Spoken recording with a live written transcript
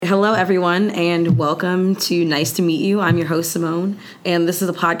Hello, everyone, and welcome to Nice to Meet You. I'm your host, Simone, and this is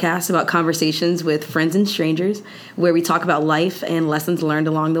a podcast about conversations with friends and strangers where we talk about life and lessons learned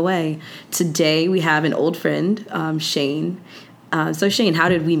along the way. Today, we have an old friend, Shane. So, Shane, how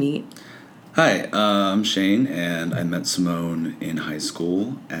did we meet? Hi, I'm Shane, and I met Simone in high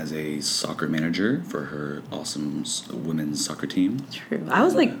school as a soccer manager for her awesome women's soccer team. True. I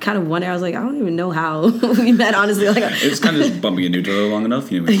was kind of wondering. I was like, I don't even know how we met, honestly. It was kind of just bumping into each other long enough.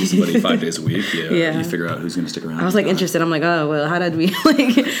 You know, we see somebody 5 days a week. You figure out who's going to stick around. I was interested. I'm like, oh, well, how did we,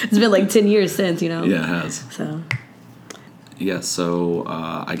 it's been 10 years since, Yeah, it has. So. Yeah, so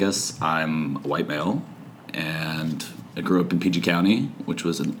I guess I'm a white male, and I grew up in PG County, which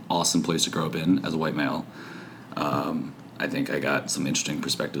was an awesome place to grow up in as a white male. I think I got some interesting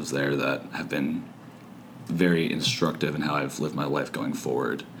perspectives there that have been very instructive in how I've lived my life going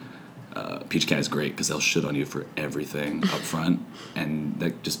forward. PG County is great because they'll shit on you for everything up front, and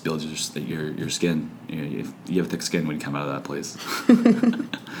that just builds your skin. You have thick skin when you come out of that place.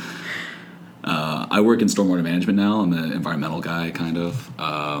 I work in stormwater management now. I'm an environmental guy, kind of.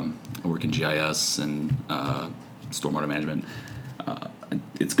 I work in GIS and stormwater management.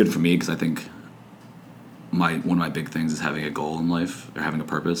 It's good for me because I think one of my big things is having a goal in life, or having a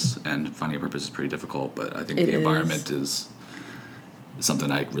purpose, and finding a purpose is pretty difficult, but I think the environment is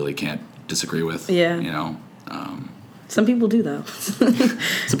something I really can't disagree with. Yeah. Some people do, though.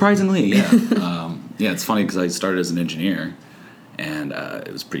 Surprisingly, yeah. It's funny because I started as an engineer, and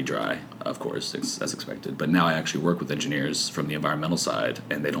it was pretty dry, of course, as expected. But now I actually work with engineers from the environmental side,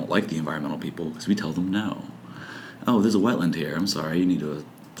 and they don't like the environmental people because we tell them no. Oh, there's a wetland here. I'm sorry, you need to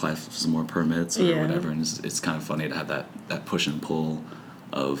apply for some more permits or whatever. And it's kind of funny to have that push and pull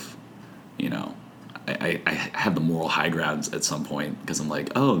of, I have the moral high grounds at some point because I'm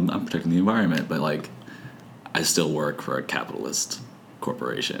like, oh, I'm protecting the environment, but I still work for a capitalist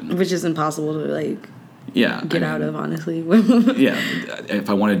corporation, which is impossible to get out of, honestly. Yeah,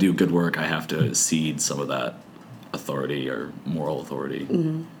 if I want to do good work, I have to cede some of that authority or moral authority.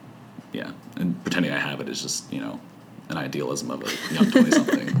 Mm-hmm. Yeah, and pretending I have it is just, an idealism of a young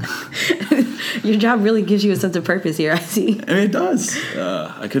 20-something. Your job really gives you a sense of purpose here, I see. I mean, it does.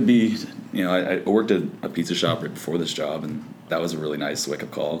 I could be, I worked at a pizza shop right before this job, and that was a really nice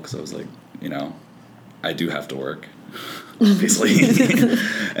wake-up call, because I was like, I do have to work, obviously.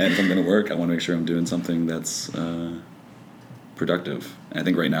 And if I'm going to work, I want to make sure I'm doing something that's productive. And I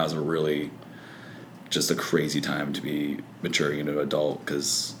think right now is just a crazy time to be maturing into an adult,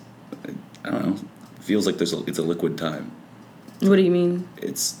 because, I don't know, it feels like it's a liquid time. What do you mean?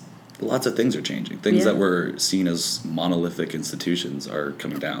 It's lots of things are changing. Things that were seen as monolithic institutions are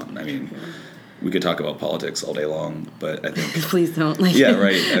coming down. I mean, we could talk about politics all day long, but I think... Please don't. Yeah,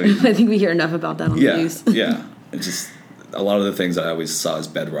 right. I mean, I think we hear enough about that on the news. Yeah. It's just a lot of the things that I always saw as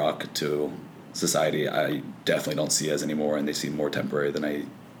bedrock to society, I definitely don't see as anymore, and they seem more temporary than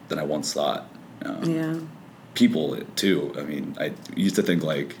I once thought. People, too. I mean, I used to think,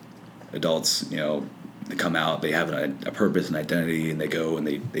 adults, they come out, they have a purpose and identity, and they go and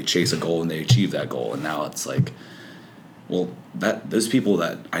they chase a goal and they achieve that goal. And now it's those people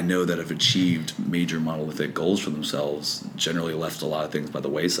that I know that have achieved major monolithic goals for themselves generally left a lot of things by the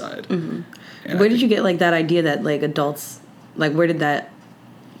wayside. Mm-hmm. And where did you get that idea that adults, where did that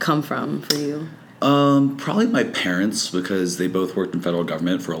come from for you? Probably my parents, because they both worked in federal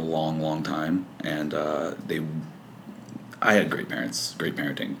government for a long, long time, and I had great parents, great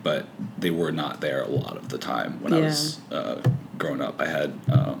parenting, but they were not there a lot of the time when I was growing up. I had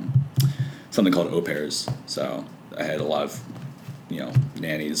something called au pairs, so I had a lot of,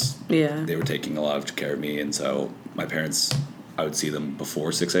 nannies. Yeah. They were taking a lot of care of me, and so my parents, I would see them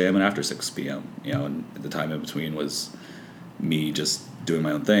before 6 a.m. and after 6 p.m., and the time in between was me just doing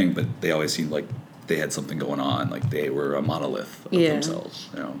my own thing, but they always seemed like they had something going on, they were a monolith of themselves,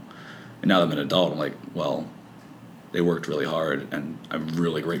 And now that I'm an adult, I'm like, well, they worked really hard, and I'm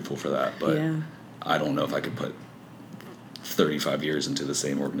really grateful for that, but I don't know if I could put 35 years into the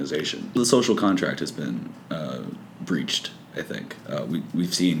same organization. The social contract has been breached, I think.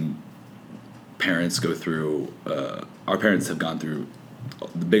 We've seen parents go through, our parents have gone through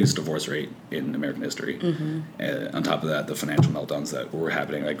the biggest divorce rate in American history. Mm-hmm. And on top of that, the financial meltdowns that were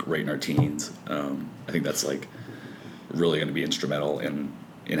happening right in our teens. I think that's really going to be instrumental in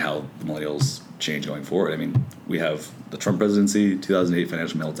how the millennials change going forward. I mean, we have the Trump presidency, 2008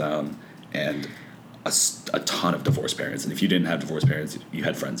 financial meltdown, and a ton of divorced parents. And if you didn't have divorced parents, you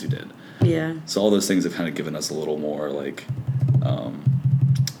had friends who did. Yeah. So all those things have kind of given us a little more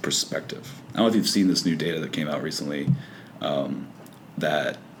perspective. I don't know if you've seen this new data that came out recently,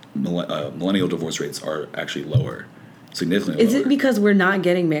 that millennial divorce rates are actually lower significantly Is lower. it because we're not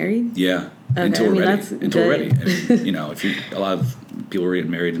getting married? Yeah. Okay, Until we're ready. that's Until we're ready. good. I mean, you know, a lot of people were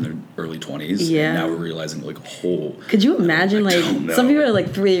getting married in their early 20s. Yeah. And now we're realizing, like, Could you imagine, I like, don't know. some people are,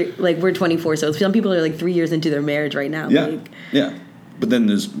 like, we're 24, so some people are, like, 3 years into their marriage right now. Yeah. Like, yeah. But then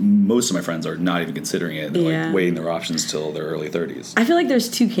most of my friends are not even considering it. They're, Yeah. like, weighing their options till their early 30s. I feel like there's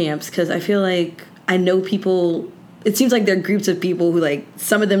two camps, because I feel like I know people. It seems like there are groups of people who, like,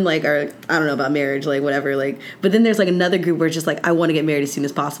 some of them, like, are, I don't know about marriage, like, whatever, like, but then there's, like, another group where it's just, like, I want to get married as soon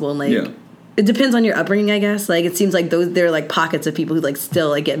as possible, and, like, Yeah. it depends on your upbringing, I guess. Like, it seems like there are, like, pockets of people who, like, still,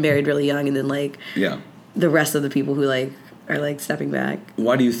 like, get married really young, and then, like, Yeah. the rest of the people who, like, are, like, stepping back.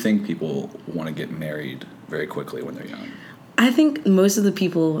 Why do you think people want to get married very quickly when they're young? I think most of the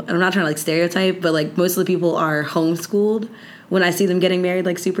people, and I'm not trying to, like, stereotype, but, like, most of the people are homeschooled when I see them getting married,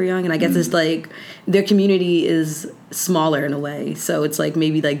 like, super young. And I guess it's, like, their community is smaller in a way. So it's, like,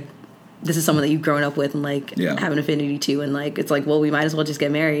 maybe, like, this is someone that you've grown up with and, like, have an affinity to. And, like, it's, like, well, we might as well just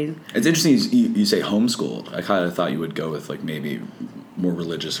get married. It's interesting you say homeschooled. I kind of thought you would go with, like, maybe more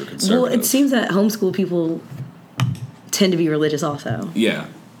religious or conservative. Well, it seems that homeschool people tend to be religious also. Yeah.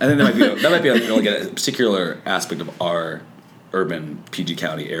 And then that might be like a particular aspect of our urban PG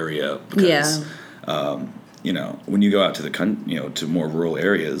County area because you know, when you go out to to more rural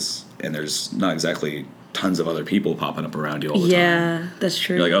areas and there's not exactly tons of other people popping up around you all the time. Yeah, that's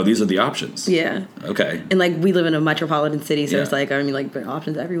true. You're like, oh, these are the options. Yeah. Okay. And, like, we live in a metropolitan city, so it's like, I mean, like, there are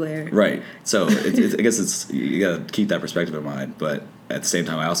options everywhere. Right. So I guess you got to keep that perspective in mind. But at the same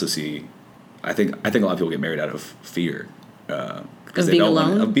time, I also see, I think a lot of people get married out of fear. Of being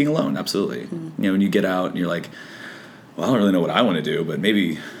alone? Of being alone, absolutely. You know, when you get out and you're like, well, I don't really know what I want to do, but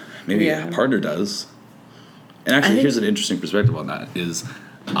maybe a partner does. And actually, here's an interesting perspective on that, is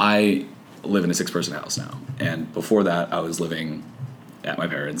I live in a 6-person house now. And before that, I was living at my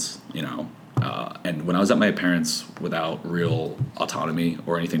parents', and when I was at my parents' without real autonomy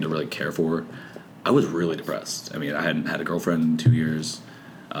or anything to really care for, I was really depressed. I mean, I hadn't had a girlfriend in 2 years.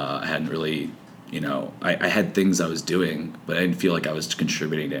 I hadn't really, I had things I was doing, but I didn't feel like I was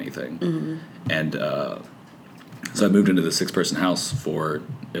contributing to anything. Mm-hmm. And so I moved into the 6-person house for,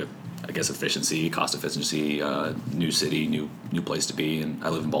 I guess, efficiency, cost efficiency, new city, new place to be, and I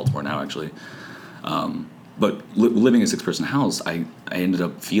live in Baltimore now, actually. But living in a 6-person house, I ended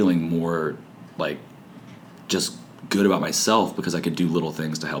up feeling more like just good about myself because I could do little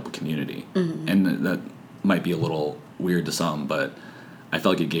things to help a community. Mm-hmm. And that might be a little weird to some, but I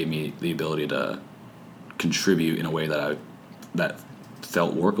felt like it gave me the ability to contribute in a way that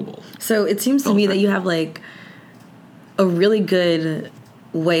felt workable. So it seems to me that you have, like, a really good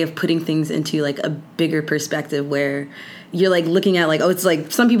way of putting things into, like, a bigger perspective where you're, like, looking at, like, oh, it's like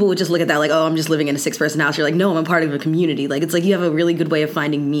some people would just look at that like, oh, I'm just living in a 6-person house. You're like, no, I'm a part of a community. Like, it's like you have a really good way of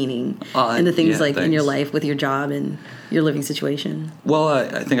finding meaning in the things in your life with your job and your living situation. Well,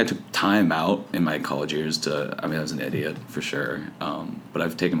 I think I took time out in my college years I was an idiot for sure, but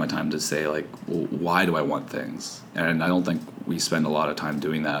I've taken my time to say, like, well, why do I want things? And I don't think we spend a lot of time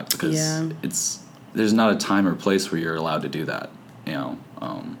doing that because there's not a time or place where you're allowed to do that.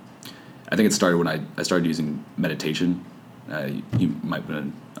 I think it started when I started using meditation. You might have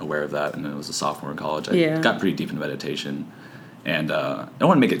been aware of that, and I was a sophomore in college. I got pretty deep into meditation, and I don't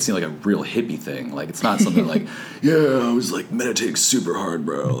want to make it seem like a real hippie thing. Like, it's not something like, I was, like, meditating super hard,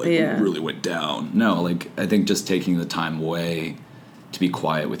 bro. Like, it really went down. No, like, I think just taking the time away to be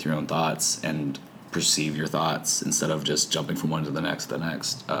quiet with your own thoughts and perceive your thoughts instead of just jumping from one to the next.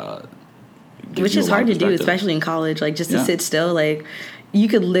 Which is hard to do, especially in college. Like, just to sit still, like, you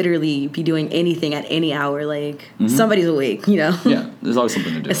could literally be doing anything at any hour. Like, somebody's awake, Yeah, there's always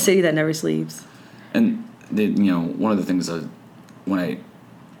something to do. A city that never sleeps. And, one of the things when I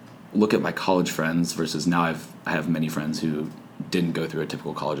look at my college friends versus now I have many friends who didn't go through a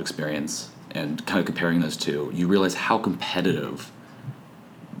typical college experience, and kind of comparing those two, you realize how competitive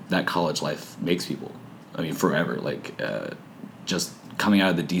that college life makes people. I mean, forever. Like, just coming out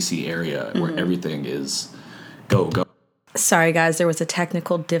of the D.C. area where everything is go. Sorry, guys, there was a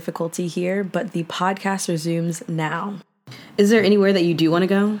technical difficulty here, but the podcast resumes now. Is there anywhere that you do want to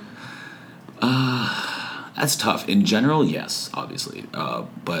go? That's tough. In general, yes, obviously.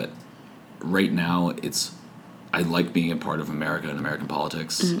 But right now, I like being a part of America and American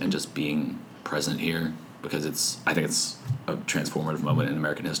politics and just being present here because I think it's a transformative moment in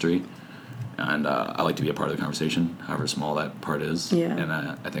American history. And I like to be a part of the conversation, however small that part is. Yeah. And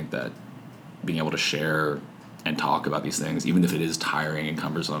I think that being able to share and talk about these things, even if it is tiring and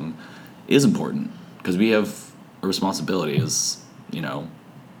cumbersome, is important because we have a responsibility as,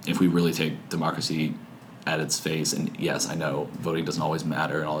 if we really take democracy at its face, and yes, I know voting doesn't always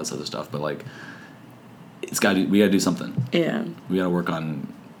matter and all this other stuff, but, like, we got to do something. Yeah. We got to work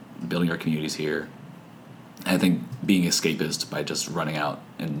on building our communities here. And I think being escapist by just running out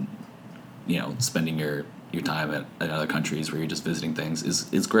and, spending your time at other countries where you're just visiting things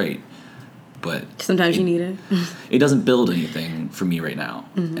is great. But sometimes you need it. It doesn't build anything for me right now.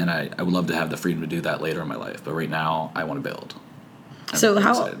 Mm-hmm. And I would love to have the freedom to do that later in my life. But right now, I want to build. So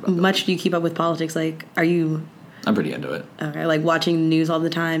how much do you keep up with politics? Like, I'm pretty into it. Okay, like watching the news all the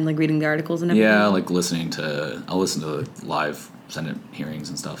time, like reading the articles and everything? Yeah, like I'll listen to live Senate hearings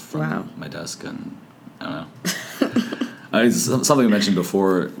and stuff from my desk, and I don't know. Something we mentioned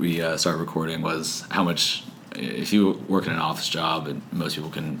before we started recording was how much, if you work in an office job, and most people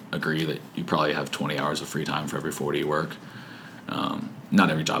can agree that you probably have 20 hours of free time for every 40 you work. Not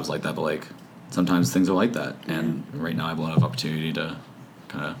every job's like that, but like sometimes things are like that. And right now I have a lot of opportunity to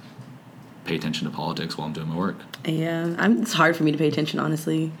kind of pay attention to politics while I'm doing my work. Yeah, it's hard for me to pay attention,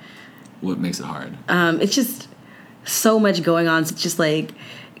 honestly. What makes it hard? It's just so much going on. So it's just like,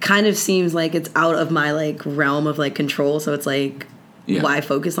 kind of seems like it's out of my like realm of like control. So it's like, why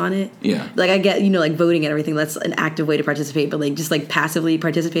focus on it? Yeah. Like I get, like voting and everything. That's an active way to participate. But like just like passively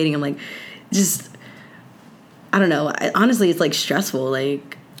participating, I'm like, I don't know. Honestly, it's like stressful.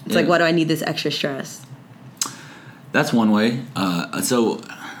 Like it's like, why do I need this extra stress? That's one way. So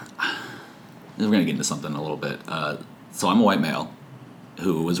we're going to get into something a little bit. So I'm a white male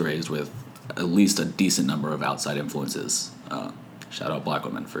who was raised with at least a decent number of outside influences. Shout out black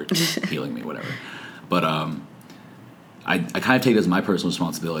women for healing me, whatever. But I kind of take it as my personal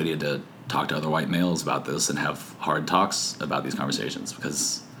responsibility to talk to other white males about this and have hard talks about these conversations,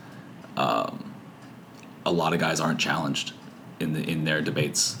 because a lot of guys aren't challenged in their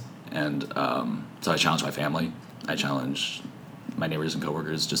debates. And so I challenge my family. I challenge my neighbors and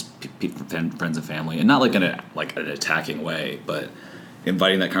coworkers, just friends and family, and not like in an attacking way, but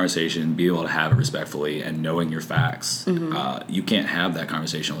inviting that conversation, be able to have it respectfully, and knowing your facts. Mm-hmm. You can't have that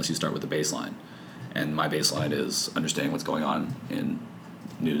conversation unless you start with the baseline. And my baseline is understanding what's going on in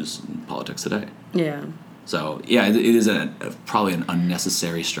news and politics today. Yeah. So, yeah, it is probably an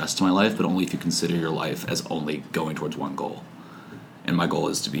unnecessary stress to my life, but only if you consider your life as only going towards one goal. And my goal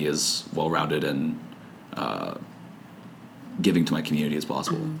is to be as well-rounded and giving to my community as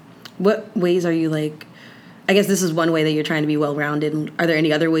possible. Mm-hmm. What ways are you like... I guess this is one way that you're trying to be well-rounded. Are there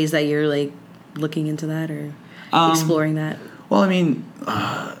any other ways that you're like looking into that or exploring that? Well, I mean,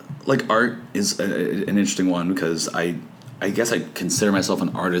 like art is an interesting one, because I guess I consider myself an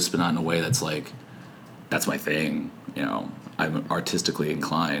artist, but not in a way that's like, that's my thing. I'm artistically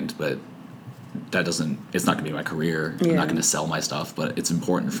inclined, but it's not going to be my career. Yeah. I'm not going to sell my stuff, but it's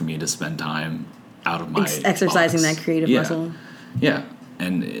important for me to spend time out of my exercising box. That creative muscle. Yeah.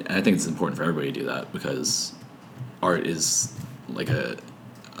 And I think it's important for everybody to do that, because art is like a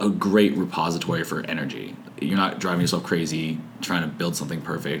great repository for energy. You're not driving yourself crazy trying to build something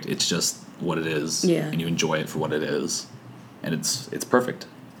perfect. It's just what it is, and you enjoy it for what it is. And it's perfect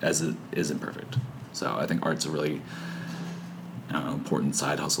as it is imperfect. So I think art's a really important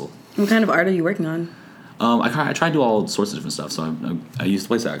side hustle. What kind of art are you working on? I try to do all sorts of different stuff. So I used to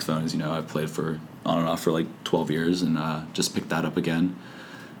play saxophone, as you know. I've played on and off for like 12 years, and just picked that up again.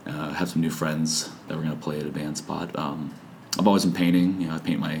 Have some new friends that we're going to play at a band spot. I've always been painting. I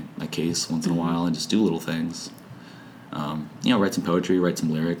paint my case once in a while and just do little things. Write some poetry, write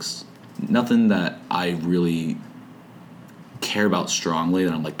some lyrics. Nothing that I really care about strongly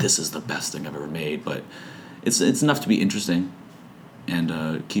that I'm like, this is the best thing I've ever made. But it's enough to be interesting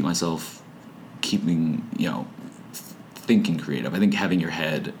and keep myself thinking creative. I think having your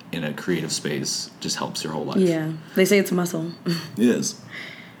head in a creative space just helps your whole life. Yeah, they say it's a muscle. It is.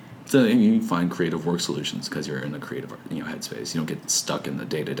 So you find creative work solutions because you're in a creative headspace. You don't get stuck in the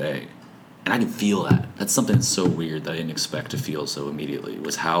day-to-day. And I can feel that. That's something that's so weird that I didn't expect to feel so immediately,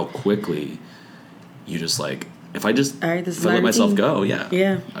 was how quickly you just like, if I let myself go,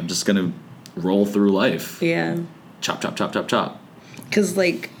 I'm just going to roll through life. Yeah. Chop, chop, chop, chop, chop. Because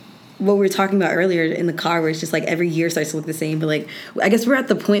like what we were talking about earlier in the car, where it's just like every year starts to look the same, but like I guess we're at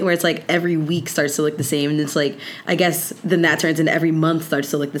the point where it's like every week starts to look the same, and it's like I guess then that turns into every month starts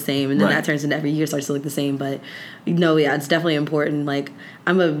to look the same, and then that turns into every year starts to look the same. But it's definitely important. Like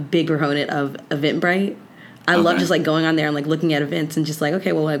I'm a big proponent of Eventbrite. I love just like going on there and like looking at events and just like,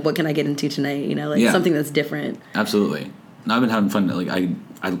 okay, well, like what can I get into tonight? Something that's different. Absolutely. No, I've been having fun. Like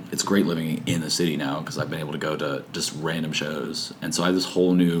it's great living in the city now, because I've been able to go to just random shows, and so I have this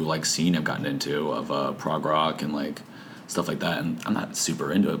whole new like scene I've gotten into of prog rock and like stuff like that. And I'm not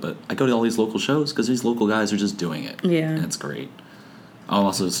super into it, but I go to all these local shows because these local guys are just doing it. Yeah, and it's great. I'm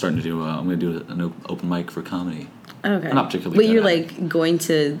also starting to do. I'm going to do an open mic for comedy. Okay, I'm not particularly. But you're like going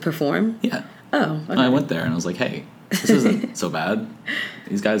to perform? Yeah. Oh, okay. And I went there and I was like, hey, this isn't so bad.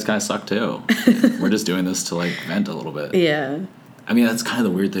 These guys kind of suck too. We're just doing this to like vent a little bit. Yeah. I mean, that's kind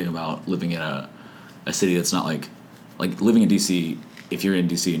of the weird thing about living in a city that's not like living in DC. If you're in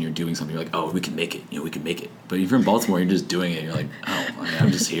DC and you're doing something, you're like, oh, we can make it. We can make it. But if you're in Baltimore, you're just doing it. You're like, oh,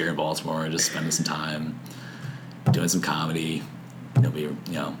 I'm just here in Baltimore, just spending some time doing some comedy. Nobody,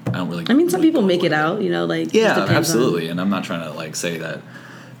 I don't really. I mean, some people make it out, like. Yeah, absolutely. And I'm not trying to like say that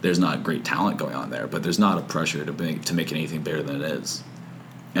there's not great talent going on there, but there's not a pressure to make anything better than it is.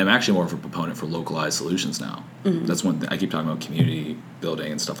 And I'm actually more of a proponent for localized solutions now. Mm-hmm. That's one thing. I keep talking about community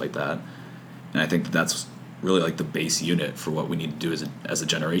building and stuff like that, and I think that's really like the base unit for what we need to do as a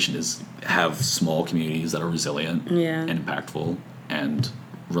generation is have small communities that are resilient and impactful and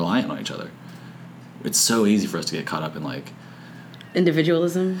reliant on each other. It's so easy for us to get caught up in like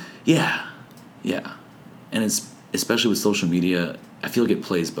individualism. Yeah. And it's especially with social media, I feel like it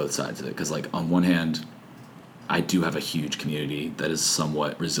plays both sides of it because like on one hand, I do have a huge community that is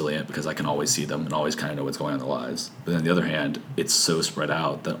somewhat resilient because I can always see them and always kind of know what's going on in their lives. But on the other hand, it's so spread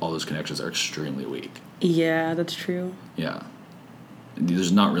out that all those connections are extremely weak. Yeah, that's true. Yeah.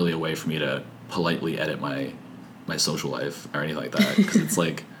 There's not really a way for me to politely edit my social life or anything like that because it's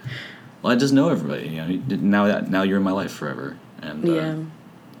like, well, I just know everybody. Now you're in my life forever. And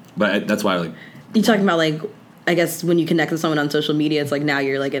but that's why like you talking about like I guess when you connect with someone on social media, it's like now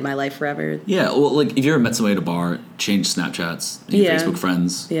you're like in my life forever. Yeah, well, like if you ever met somebody at a bar, change Snapchats, your Facebook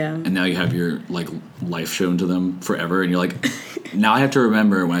friends, and now you have your like life shown to them forever, and you're like, now I have to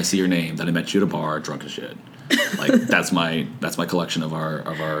remember when I see your name that I met you at a bar, drunk as shit. Like that's my collection of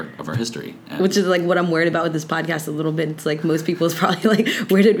our history. And which is like what I'm worried about with this podcast a little bit. It's like most people's probably like,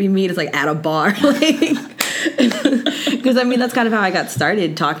 where did we meet? It's like at a bar, like. Because I mean that's kind of how I got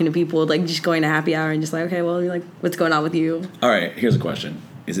started talking to people, like just going to happy hour and just like, okay, well, you're like, what's going on with you? All right, here's a question: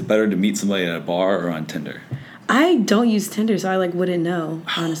 is it better to meet somebody at a bar or on Tinder? I don't use Tinder, so I like wouldn't know,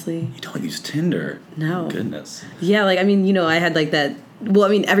 honestly. You don't use Tinder? No. Goodness. Yeah, like I mean, I had like that. Well, I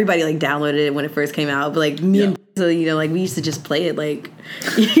mean, everybody like downloaded it when it first came out, but like me and so like we used to just play it, like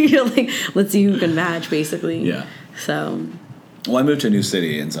like let's see who can match, basically. Yeah. So. Well, I moved to a new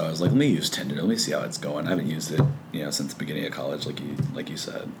city, and so I was like, let me use Tinder. Let me see how it's going. I haven't used it, since the beginning of college, like you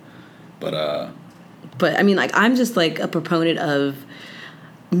said. But I mean, like I'm just like a proponent of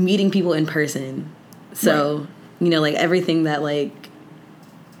meeting people in person. So, right. Like everything that like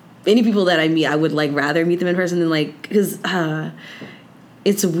any people that I meet, I would like rather meet them in person than like because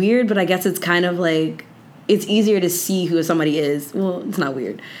it's weird, but I guess it's kind of like. It's easier to see who somebody is. Well, it's not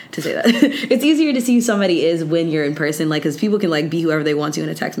weird to say that. It's easier to see who somebody is when you're in person, like, because people can, like, be whoever they want to in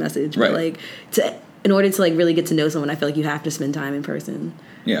a text message. Right. But, like, in order to, like, really get to know someone, I feel like you have to spend time in person.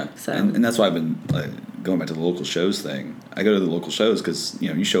 Yeah. So. And that's why I've been, going back to the local shows thing. I go to the local shows because,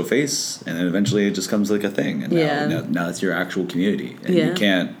 you show face, and then eventually it just comes like a thing. And now it's your actual community. And you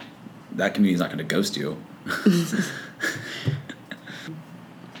can't, that community's not going to ghost you.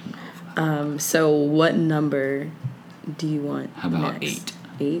 So what number do you want? How about next?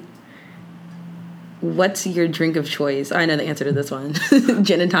 8? What's your drink of choice? I know the answer to this one.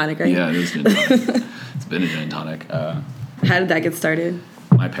 Gin and tonic, right? Yeah, it is gin and tonic. It's been a gin and tonic. How did that get started?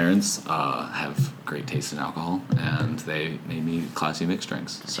 My parents have great taste in alcohol, and they made me classy mixed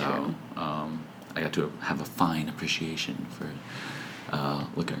drinks. So I got to have a fine appreciation for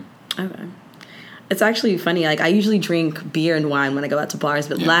liquor. Okay. It's actually funny. Like I usually drink beer and wine when I go out to bars,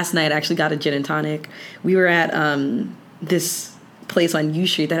 but last night I actually got a gin and tonic. We were at this place on U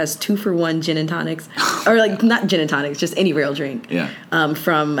Street that has 2-for-1 gin and tonics, or like not gin and tonics, just any real drink. Yeah.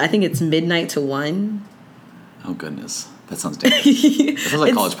 From I think it's midnight to 1. Oh goodness, that sounds dangerous. That sounds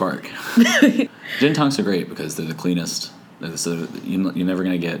like College Park. Gin and tonics are great because they're the cleanest. So you're never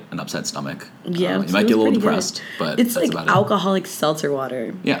gonna get an upset stomach. Yeah, you might get a little depressed, but it's that's like about alcoholic seltzer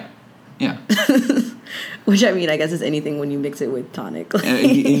water. Yeah. Yeah. Which I mean, I guess is anything when you mix it with tonic. And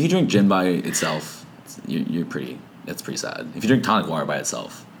if you drink gin by itself, it's pretty sad. If you drink tonic water by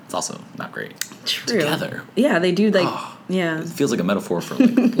itself, it's also not great. True. Together. Yeah, they do yeah. It feels like a metaphor for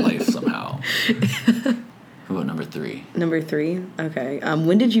like life somehow. How about number 3? Number 3? Okay.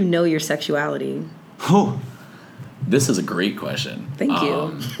 When did you know your sexuality? Oh, this is a great question. Thank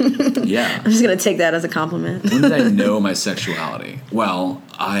you. Yeah. I'm just going to take that as a compliment. When did I know my sexuality? Well,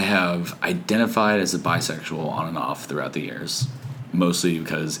 I have identified as a bisexual on and off throughout the years, mostly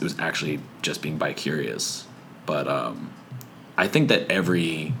because it was actually just being bi-curious. But I think that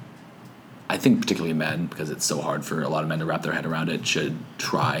particularly men, because it's so hard for a lot of men to wrap their head around it, should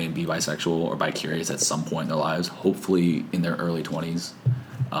try and be bisexual or bi-curious at some point in their lives, hopefully in their early 20s,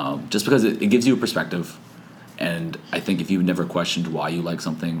 just because it gives you a perspective. And I think if you've never questioned why you like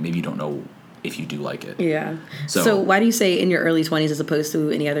something, maybe you don't know if you do like it. Yeah. So why do you say in your early 20s as opposed to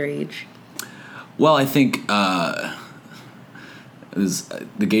any other age? Well, I think the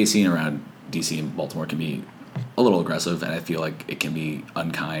gay scene around DC and Baltimore can be a little aggressive, and I feel like it can be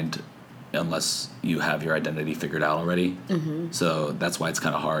unkind unless you have your identity figured out already. Mm-hmm. So that's why it's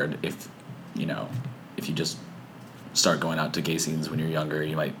kind of hard if you just start going out to gay scenes when you're younger,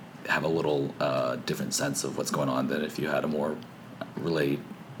 you might have a little different sense of what's going on than if you had a more laid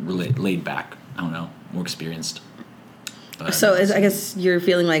back, I don't know, more experienced. So I guess you're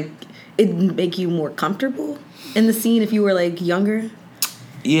feeling like it'd make you more comfortable in the scene if you were like younger?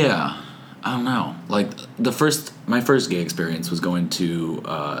 Yeah. I don't know. Like my first gay experience was going to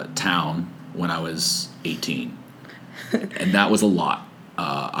town when I was 18. And that was a lot.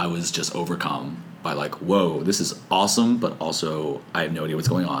 I was just overcome by like, whoa, this is awesome, but also I have no idea what's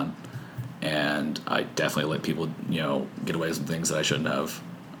going on. And I definitely let people, get away with some things that I shouldn't have.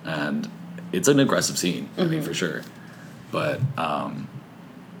 And it's an aggressive scene, I think, for sure. But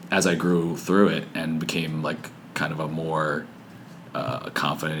as I grew through it and became like kind of a more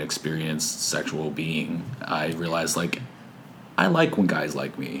confident, experienced sexual being, I realized like I like when guys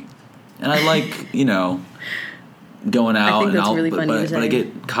like me, and I like going out. I think that's really funny to say. But I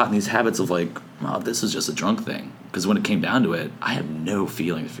get caught in these habits of like, oh, this is just a drunk thing. Because when it came down to it, I have no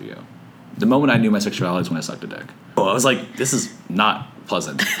feelings for you. The moment I knew my sexuality is when I sucked a dick. Oh, I was like, this is not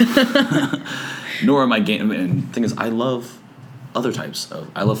pleasant. Nor am I gay. And the thing is, I love other types of.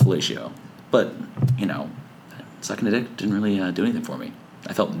 I love fellatio, but sucking a dick didn't really do anything for me.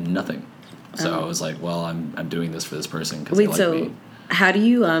 I felt nothing. So I was like, well, I'm doing this for this person because they like me. How do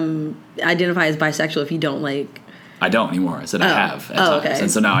you identify as bisexual if you don't like... I don't anymore. I said I have at times. Okay.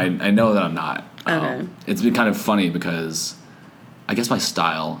 And so now I know that I'm not. Okay. It's been kind of funny because I guess my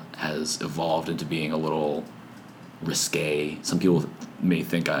style has evolved into being a little risque. Some people may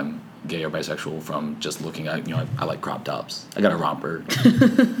think I'm gay or bisexual from just looking at, I like crop tops. I got a romper.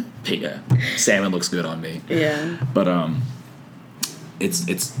 Yeah, salmon looks good on me. Yeah. But it's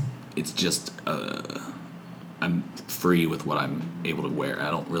just I'm free with what I'm able to wear.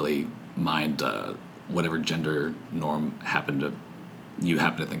 I don't really mind whatever gender norm you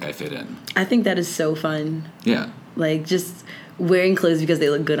happen to think I fit in. I think that is so fun. Yeah. Like just wearing clothes because they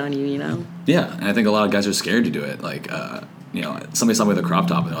look good on you, Yeah, and I think a lot of guys are scared to do it. Like somebody saw me with a crop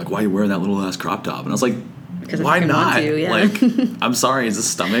top and they're like, "Why are you wearing that little ass crop top?" And I was like, why not? Yeah. Like, I'm sorry, is the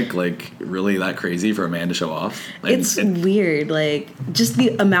stomach like really that crazy for a man to show off? Like, it's weird, like just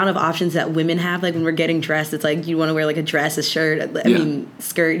the amount of options that women have. Like when we're getting dressed, it's like you want to wear like a dress, a shirt, I mean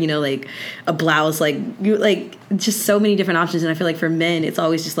skirt, like a blouse, like you like just so many different options. And I feel like for men, it's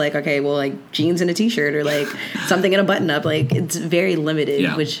always just like, okay, well, like jeans and a t-shirt or like something in a button up. Like it's very limited.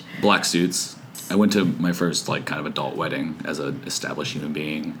 Yeah. Which black suits. I went to my first like kind of adult wedding as an established human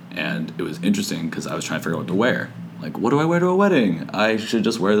being, and it was interesting because I was trying to figure out what to wear. Like, what do I wear to a wedding? I should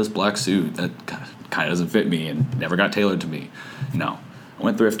just wear this black suit that kind of doesn't fit me and never got tailored to me. No. I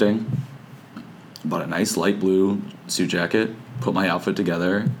went thrifting, bought a nice light blue suit jacket, put my outfit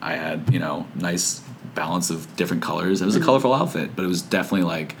together. I had, nice balance of different colors. It was a colorful outfit, but it was definitely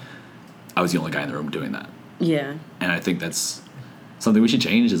like I was the only guy in the room doing that. Yeah. And I think that's something we should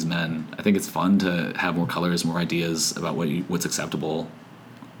change as men. I think it's fun to have more colors, more ideas about what's acceptable.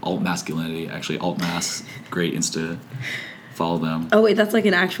 Alt masculinity, actually, alt mass, great Insta. Follow them. Oh wait, that's like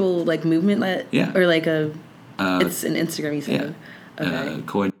an actual like movement that or like a it's an Instagram you said. Yeah. Okay.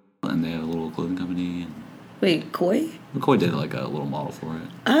 Koi, and they have a little clothing company. Wait, Koi? Koi did like a little model for it.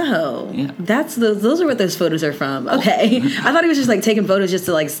 Oh, yeah. Those are what those photos are from. Okay, I thought he was just like taking photos just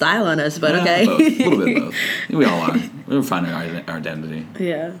to like style on us, but okay. Both. A little bit of both. We all are. We're finding our identity.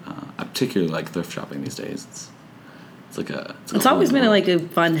 Yeah. I particularly like thrift shopping these days. It's like it's always been like a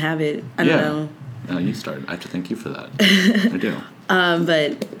fun habit. I don't know. No, you started. I have to thank you for that. I do.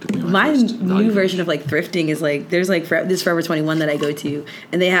 But my new version of like thrifting is like there's like this Forever 21 that I go to,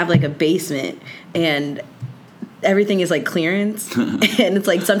 and they have like a basement and everything is like clearance and it's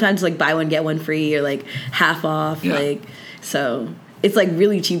like sometimes like buy one get one free or like half off. Like so it's like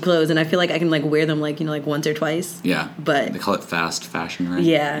really cheap clothes, and I feel like I can like wear them like like once or twice. Yeah, but they call it fast fashion, right?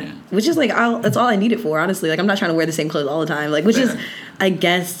 Yeah. Which is like that's all I need it for, honestly. Like I'm not trying to wear the same clothes all the time, like which is I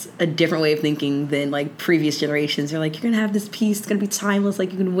guess a different way of thinking than like previous generations. They're like, you're gonna have this piece, it's gonna be timeless,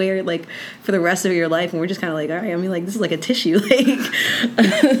 like you can wear it like for the rest of your life, and we're just kind of like, all right, I mean like this is like a tissue. Like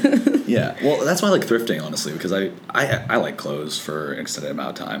yeah, well that's why I like thrifting, honestly, because I like clothes for an extended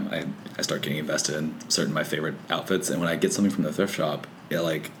amount of time. I start getting invested in certain of my favorite outfits, and when I get something from the thrift shop,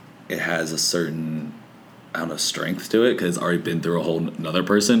 it has a certain, I don't know, strength to it because it's already been through a whole another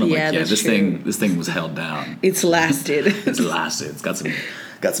person. I'm this thing was held down. It's lasted. It's lasted. It's got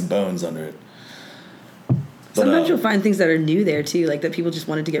some bones under it. Sometimes you'll find things that are new there too, like that people just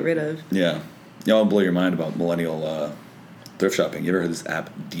wanted to get rid of. Yeah. I'll blow your mind about millennial thrift shopping. You ever heard of this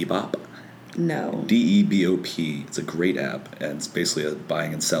app, Debop? No. Debop. It's a great app, and it's basically a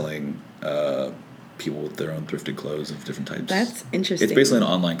buying and selling people with their own thrifted clothes of different types. That's interesting. It's basically an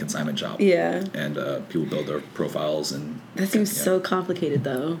online consignment shop. Yeah. And people build their profiles and... That seems so complicated,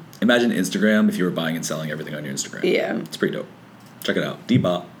 though. Imagine Instagram if you were buying and selling everything on your Instagram. Yeah. It's pretty dope. Check it out.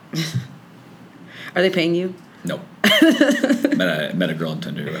 Debop. Are they paying you? No. met a girl on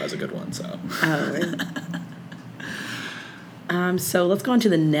Tinder who has a good one, so... So let's go on to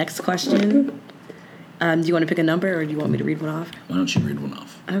the next question. Do you want to pick a number, or do you want me to read one off? Why don't you read one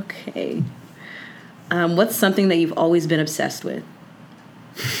off? Okay. What's something that you've always been obsessed with?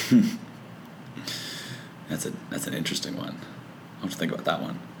 That's an interesting one. I'll have to think about that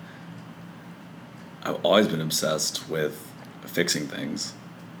one. I've always been obsessed with fixing things.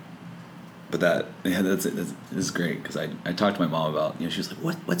 But this is great, because I talked to my mom about, she was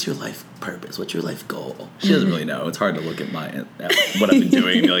like, what's your life purpose? What's your life goal? She doesn't really know. It's hard to look at what I've been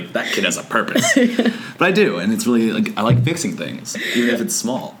doing and be like, that kid has a purpose. But I do, and it's really, like, I like fixing things, even if it's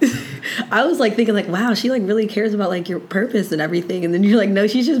small. I was, like, thinking, like, wow, she, like, really cares about, like, your purpose and everything. And then you're like, no,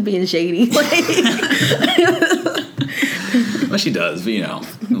 she's just being shady. Like... Well, she does, but, yeah.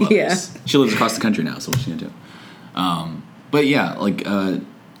 She lives across the country now, so what's she going to do? But, yeah, like...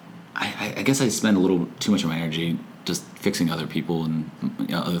 I guess I spend a little too much of my energy just fixing other people and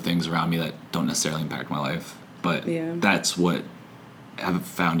other things around me that don't necessarily impact my life. But that's what I've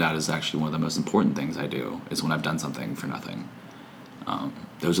found out is actually one of the most important things I do, is when I've done something for nothing.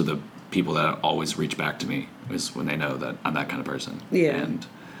 Those are the people that always reach back to me, is when they know that I'm that kind of person. Yeah. And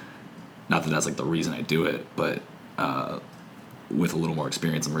not that that's like the reason I do it, but with a little more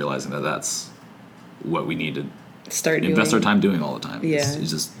experience, I'm realizing that that's what we need to invest our time doing all the time. Yeah. Is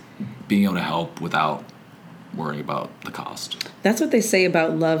just being able to help without worrying about the cost. That's what they say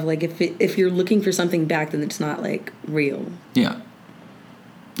about love. Like, if you're looking for something back, then it's not, like, real. Yeah.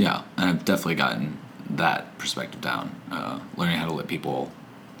 Yeah, and I've definitely gotten that perspective down. Learning how to let people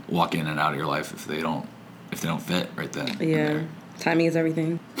walk in and out of your life if they don't fit right then. Yeah. Timing is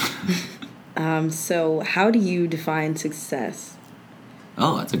everything. So how do you define success?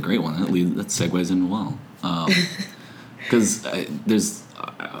 Oh, that's a great one. That segues in well. Because there's...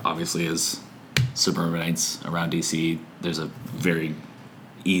 obviously, as suburbanites around D.C., there's a very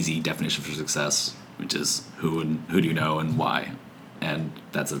easy definition for success, which is who do you know and why, and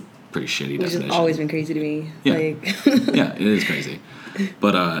that's a pretty shitty definition. Which has always been crazy to me. Yeah, like. Yeah, it is crazy,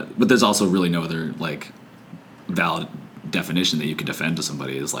 but there's also really no other like valid definition that you can defend to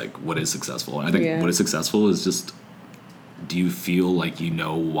somebody is like what is successful, and I think what is successful is just, do you feel like you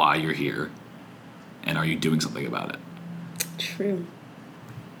know why you're here, and are you doing something about it? True.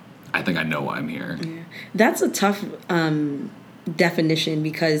 I think I know why I'm here. Yeah. That's a tough definition,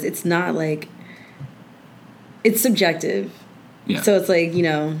 because it's not like... It's subjective. Yeah. So it's like,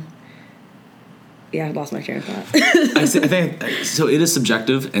 I lost my train of thought. I think so. It is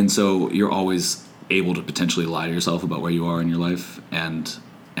subjective, and so you're always able to potentially lie to yourself about where you are in your life and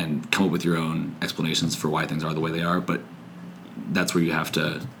come up with your own explanations for why things are the way they are. But that's where you have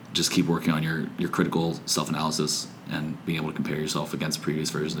to just keep working on your critical self-analysis and being able to compare yourself against previous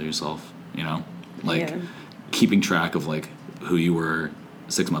versions of yourself, keeping track of like who you were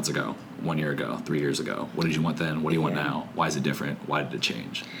 6 months ago, 1 year ago, 3 years ago. What did you want then? What do you want now? Why is it different? Why did it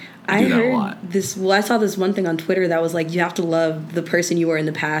change? I do that a lot. I saw this one thing on Twitter that was like, you have to love the person you were in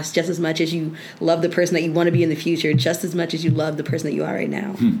the past just as much as you love the person that you want to be in the future, just as much as you love the person that you are right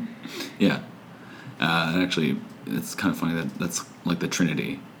now. Yeah. And actually, it's kind of funny that's like the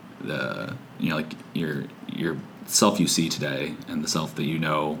Trinity. Like your self you see today, and the self that you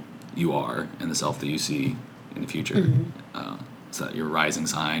know you are, and the self that you see in the future. Mm-hmm. So that your rising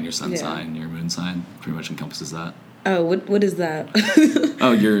sign, your sun sign, your moon sign pretty much encompasses that. Oh, what is that?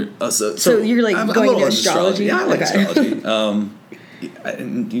 Oh, you're so you're like going into astrology? Yeah, I like astrology.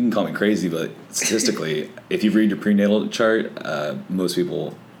 You can call me crazy, but statistically, if you read your prenatal chart, most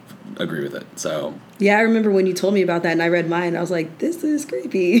people agree with it. So yeah, I remember when you told me about that, and I read mine. I was like, this is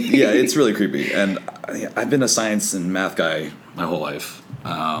creepy. Yeah, it's really creepy. And I've been a science and math guy my whole life.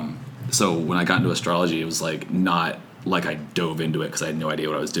 So when I got into astrology, it was like not like I dove into it because I had no idea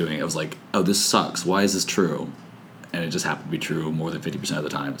what I was doing. I was like, oh, this sucks. Why is this true? And it just happened to be true more than 50% of the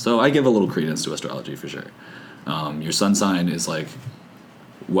time. So I give a little credence to astrology for sure. Your sun sign is like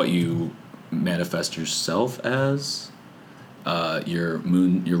what you manifest yourself as. Your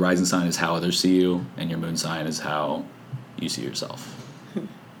rising sign is how others see you, and your moon sign is how you see yourself.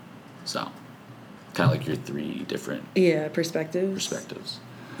 So, kind of like your three different perspectives.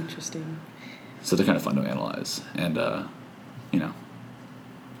 Interesting. So they're kind of fun to analyze. And,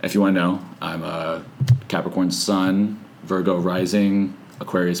 if you want to know, I'm a Capricorn Sun, Virgo Rising,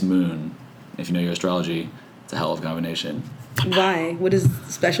 Aquarius Moon. If you know your astrology, it's a hell of a combination. Why? What is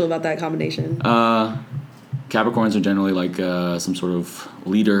special about that combination? Capricorns are generally like some sort of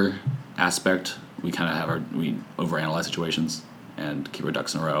leader aspect. We kind of we overanalyze situations and keep our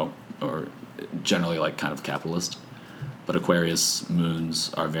ducks in a row, or generally like kind of capitalist. But Aquarius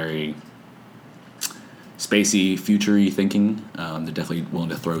moons are very spacey, future-y thinking. They're definitely willing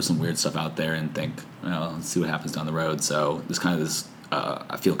to throw some weird stuff out there and think, let's see what happens down the road. So there's kind of this,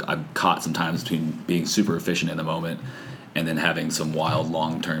 I feel I'm caught sometimes between being super efficient in the moment and then having some wild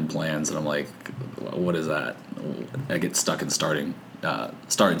long-term plans. And I'm like, what is that? I get stuck in start and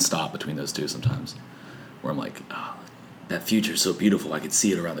stop between those two sometimes, where I'm like, that future is so beautiful. I could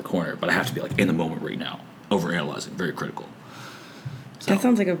see it around the corner, but I have to be like in the moment right now, overanalyzing, very critical. So, that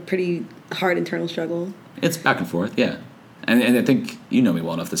sounds like a pretty hard internal struggle. It's back and forth, yeah. And I think you know me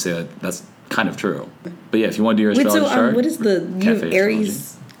well enough to say that that's kind of true. But yeah, if you want to do your astrology chart. What is you have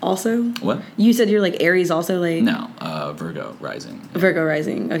Aries also? What? You said you're like Aries also, like? No, Virgo rising. Virgo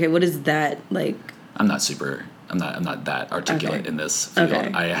rising. Okay, what is that like? I'm not that articulate in this field.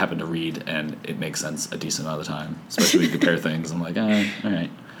 Okay. I happen to read, and it makes sense a decent amount of the time, especially when you compare things. I'm like, all right.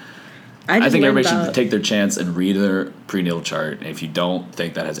 I think everybody should take their chance and read their prenatal chart. And if you don't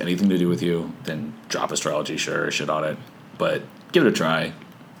think that has anything to do with you, then drop astrology, sure, shit on it. But give it a try.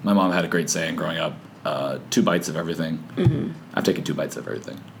 My mom had a great saying growing up, 2 bites of everything. Mm-hmm. I've taken 2 bites of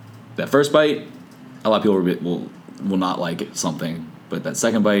everything. That first bite, a lot of people will not like something. But that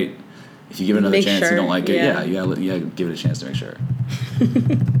second bite, if you give it another chance and you don't like it, you gotta give it a chance to make sure.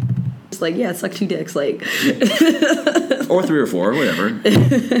 It's like, suck 2 dicks, like. Or 3 or 4, whatever.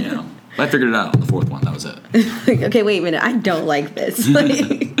 I figured it out on the 4th one. That was it. Okay, wait a minute. I don't like this.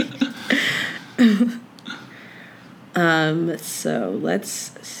 So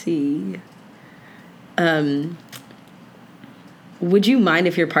let's see. Would you mind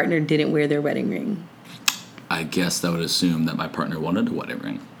if your partner didn't wear their wedding ring? I guess that would assume that my partner wanted a wedding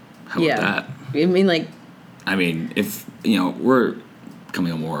ring. How about that? I mean, if we're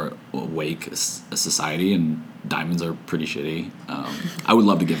becoming a more awake a society, and diamonds are pretty shitty. I would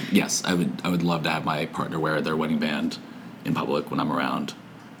love to I would love to have my partner wear their wedding band in public when I'm around.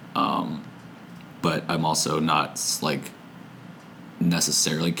 But I'm also not like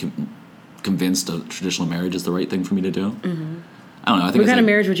necessarily convinced a traditional marriage is the right thing for me to do. Mm-hmm. I don't know. I think what kind of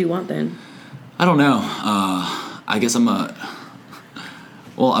marriage would you want then? I don't know. I guess I'm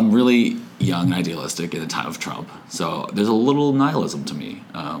really young and idealistic in the time of Trump. So there's a little nihilism to me.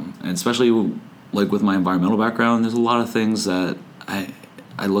 And especially like with my environmental background, there's a lot of things that I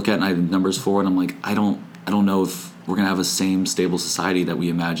look at and I have numbers for, and I'm like, I don't know if we're going to have a same stable society that we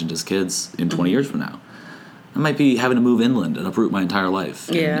imagined as kids in 20 years from now. I might be having to move inland and uproot my entire life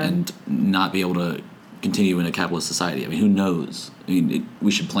and not be able to continue in a capitalist society. I mean, who knows? I mean,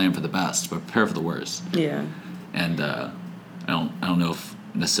 we should plan for the best, but prepare for the worst. Yeah. And I don't know if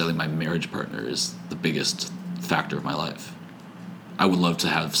necessarily my marriage partner is the biggest factor of my life. I would love to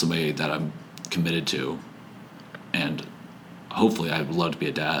have somebody that I'm committed to, and hopefully I would love to be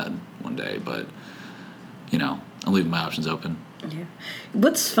a dad one day, but I'm leaving my options open. Yeah.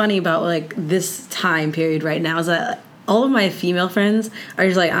 What's funny about like this time period right now is that all of my female friends are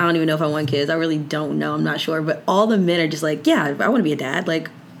just like, I don't even know if I want kids. I really don't know. I'm not sure. But all the men are just like, yeah, I want to be a dad. Like,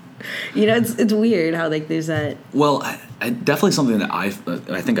 it's weird how like there's that. Well, I definitely something that I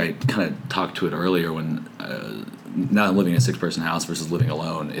think I kind of talked to it earlier when now I'm living in a 6-person house versus living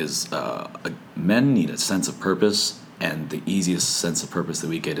alone is men need a sense of purpose, and the easiest sense of purpose that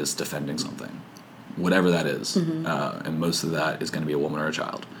we get is defending something, whatever that is. Mm-hmm. And most of that is going to be a woman or a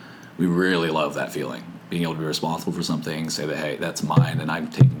child. We really love that feeling, being able to be responsible for something, say that, hey, that's mine and I'm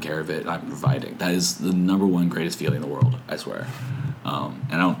taking care of it and I'm providing. That is the number one greatest feeling in the world, I swear.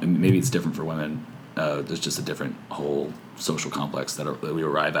 And maybe it's different for women. There's just a different whole social complex that we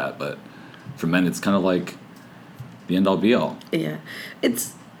arrive at. But for men, it's kind of like the end all be all. Yeah.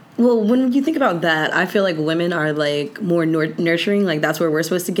 Well, when you think about that, I feel like women are like more nurturing. Like that's where we're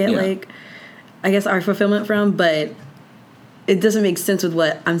supposed to get like, I guess, our fulfillment from. But it doesn't make sense with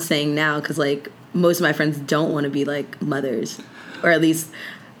what I'm saying now, because like most of my friends don't want to be like mothers, or at least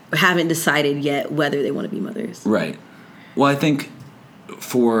haven't decided yet whether they want to be mothers. Right. Well, I think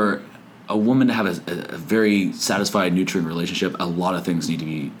for a woman to have a very satisfied, nurturing relationship, a lot of things need to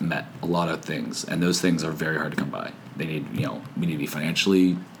be met. A lot of things, and those things are very hard to come by. They need, we need to be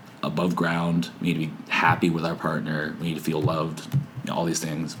financially above ground. We need to be happy with our partner. We need to feel loved. All these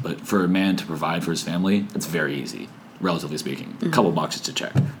things. But for a man to provide for his family, it's very easy, relatively speaking. Mm-hmm. A couple boxes to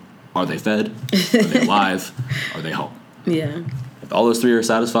check. Are they fed? Are they alive? Are they home? Yeah. If all those three are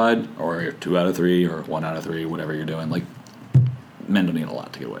satisfied, or 2 out of 3, or 1 out of 3, whatever you're doing, like, men don't need a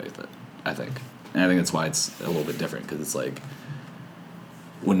lot to get away with it, I think. And I think that's why it's a little bit different, because it's like,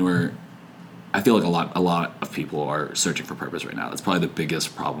 I feel like a lot of people are searching for purpose right now. That's probably the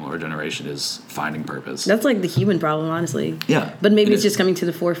biggest problem of our generation, is finding purpose. That's like the human problem, honestly. Yeah. But maybe it's just coming to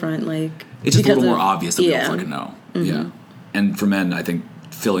the forefront, like... It's just a little more obvious that we don't yeah. fucking know. Mm-hmm. Yeah. And for men, I think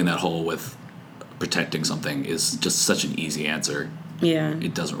filling that hole with protecting something is just such an easy answer. Yeah.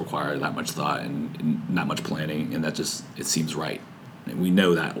 It doesn't require that much thought and not much planning, and that just, it seems right. And we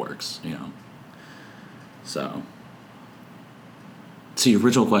know that works, you know. So your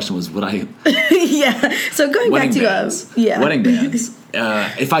original question was, would I... Yeah. So going back to... Wedding bands.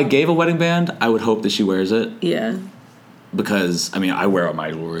 If I gave a wedding band, I would hope that she wears it. Yeah. Because, I mean, I wear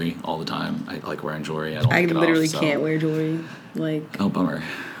my jewelry all the time. I like wearing jewelry. I don't take it off. I literally can't wear jewelry. Like... Oh, bummer.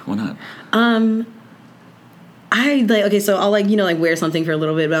 Why not? I like, okay, so I'll like, you know, like wear something for a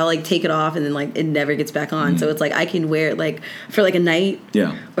little bit, but I'll like take it off and then like it never gets back on. Mm-hmm. So it's like I can wear it like for like a night.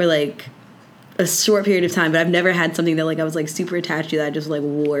 Yeah. Or like a short period of time, but I've never had something that like I was like super attached to that I just like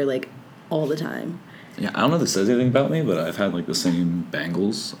wore like all the time. Yeah, I don't know if this says anything about me, but I've had like the same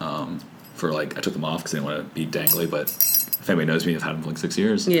bangles for like, I took them off because I didn't want to be dangly, but if anybody knows me, I've had them for like 6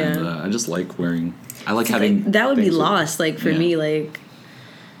 years. Yeah. And I just like wearing, I like having... Like, that would be lost, like for me, like...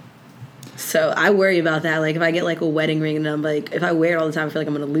 So I worry about that. Like if I get like a wedding ring and I'm like, if I wear it all the time, I feel like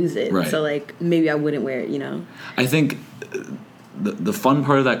I'm going to lose it. Right. So like maybe I wouldn't wear it, you know? I think the fun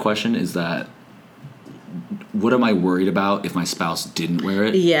part of that question is that what am I worried about if my spouse didn't wear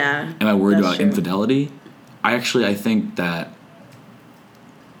it? Yeah. Am I worried about infidelity? I think that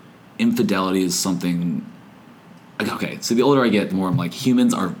infidelity is something... Okay, so the older I get, the more I'm like,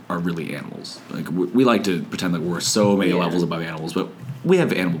 humans are really animals. Like we like to pretend like we're so many levels above animals, but we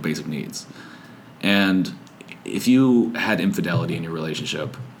have animal basic needs. And if you had infidelity in your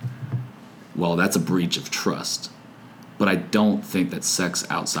relationship, well, that's a breach of trust. But I don't think that sex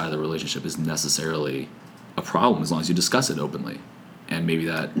outside of the relationship is necessarily a problem as long as you discuss it openly. And maybe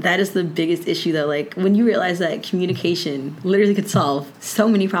that is the biggest issue, though. Like when you realize that communication literally could solve so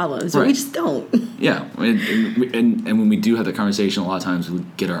many problems, but we just don't. Yeah, and when we do have that conversation, a lot of times we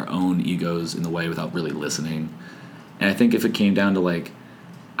get our own egos in the way without really listening. And I think if it came down to like,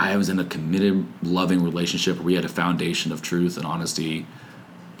 I was in a committed, loving relationship where we had a foundation of truth and honesty,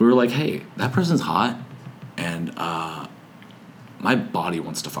 we were like, hey, that person's hot, and my body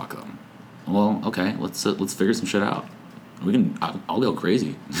wants to fuck them. Well, okay, let's figure some shit out. I'll go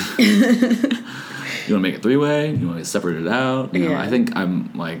crazy. You want to make it 3-way? You want to separate it out? You know, I think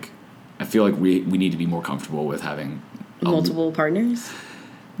I feel like we need to be more comfortable with having multiple partners.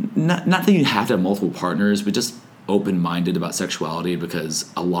 Not that you have to have multiple partners, but just open-minded about sexuality,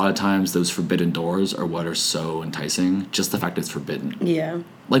 because a lot of times those forbidden doors are what are so enticing. Just the fact that it's forbidden. Yeah.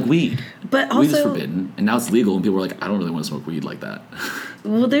 Like weed. But also, weed is forbidden, and now it's legal, and people are like, I don't really want to smoke weed like that.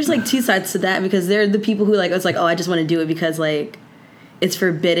 Well, there's like two sides to that, because there are the people who like, it's like, oh, I just want to do it because like it's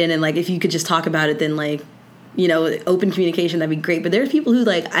forbidden, and like if you could just talk about it, then like, you know, open communication, that'd be great. But there's people who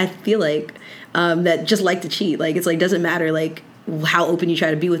like, I feel like that just like to cheat. Like it's like doesn't matter like how open you try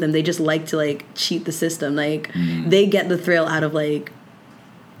to be with them, they just like to like cheat the system. Like they get the thrill out of like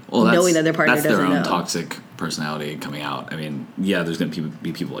knowing that their partner doesn't know. That's their own toxic personality coming out. I mean, yeah, there's going to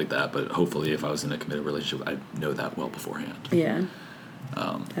be people like that, but hopefully if I was in a committed relationship, I'd know that well beforehand. Yeah.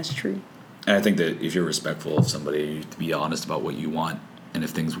 That's true. And I think that if you're respectful of somebody, to be honest about what you want, and if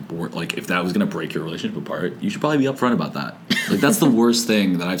things were like, if that was going to break your relationship apart, you should probably be upfront about that. Like that's the worst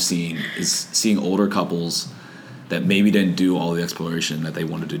thing that I've seen, is seeing older couples that maybe didn't do all the exploration that they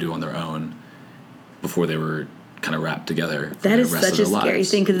wanted to do on their own before they were kind of wrapped together. That is such a scary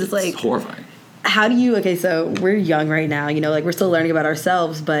thing, because it's like horrifying. How do you, okay, so we're young right now, you know, like we're still learning about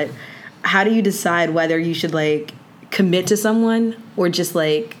ourselves, but how do you decide whether you should like commit to someone or just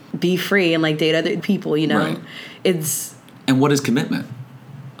like be free and like date other people, you know? Right. And what is commitment?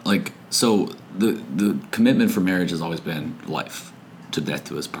 Like, so the commitment for marriage has always been life, to death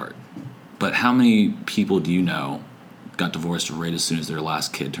do us part. But how many people do you know got divorced right as soon as their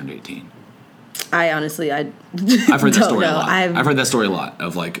last kid turned 18? I've heard that story a lot. I've heard that story a lot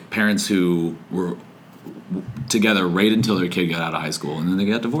of like parents who were together right until their kid got out of high school and then they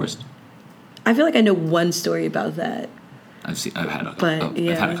got divorced. I feel like I know one story about that. I've had a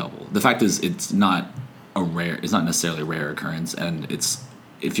couple. The fact is, it's not necessarily a rare occurrence, and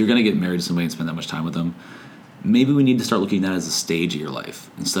if you're going to get married to somebody and spend that much time with them, maybe we need to start looking at that as a stage of your life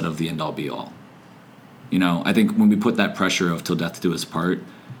instead of the end-all be-all. You know, I think when we put that pressure of till death do us part,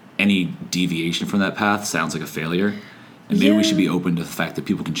 any deviation from that path sounds like a failure. And maybe we should be open to the fact that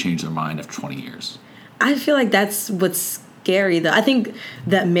people can change their mind after 20 years. I feel like that's what's scary, though. I think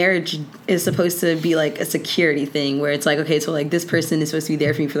that marriage is supposed to be like a security thing where it's like, okay, so like this person is supposed to be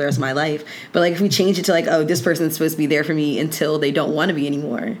there for me for the rest of my life. But like if we change it to like, oh, this person is supposed to be there for me until they don't want to be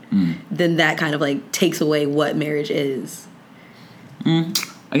anymore, then that kind of like takes away what marriage is. I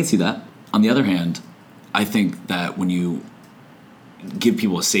can see that. On the other hand, I think that when you give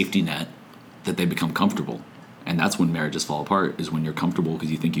people a safety net, that they become comfortable. And that's when marriages fall apart, is when you're comfortable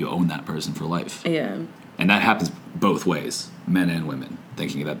because you think you own that person for life. Yeah. And that happens both ways, men and women,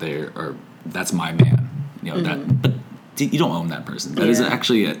 thinking that that's my man. You know, but you don't own that person. That is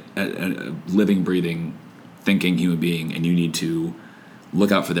actually a living, breathing, thinking human being, and you need to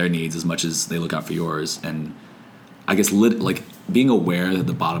look out for their needs as much as they look out for yours. And I guess like being aware that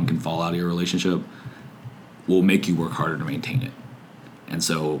the bottom can fall out of your relationship will make you work harder to maintain it. And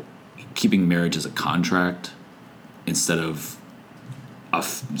so keeping marriage as a contract instead of a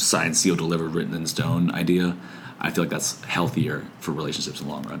signed, sealed, delivered, written in stone idea, I feel like that's healthier for relationships in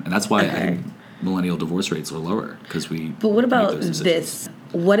the long run. And that's why I think millennial divorce rates are lower, because we. But what about this?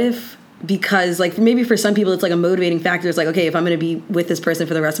 What if, because like maybe for some people it's like a motivating factor. It's like, okay, if I'm going to be with this person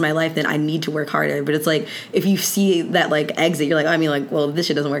for the rest of my life, then I need to work harder. But it's like if you see that like exit, you're like, oh, I mean, like, well, if this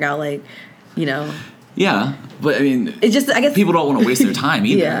shit doesn't work out, like, you know. Yeah, but I mean, it's just, I guess people don't want to waste their time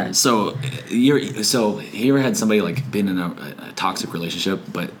either. Yeah. So you ever had somebody like been in a toxic relationship,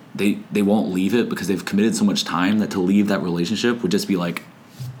 but they won't leave it because they've committed so much time that to leave that relationship would just be like,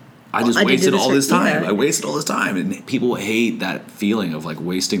 I wasted all this time. I wasted all this time, and people hate that feeling of like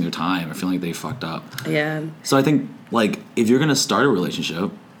wasting their time or feeling like they fucked up. Yeah. So I think like if you're gonna start a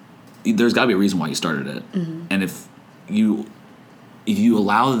relationship, there's got to be a reason why you started it, and if you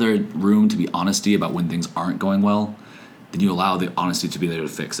allow there room to be honesty about when things aren't going well, then you allow the honesty to be there to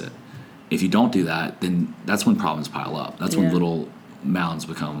fix it. If you don't do that, then that's when problems pile up. That's when little mounds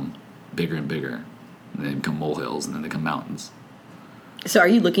become bigger and bigger. And they become molehills, and then they become mountains. So are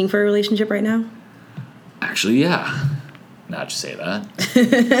you looking for a relationship right now? Actually, yeah. Not just say that.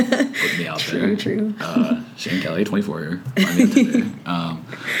 Put me out there. True. Shane Kelly, 24 here.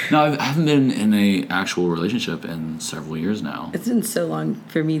 No, I haven't been in a actual relationship in several years now. It's been so long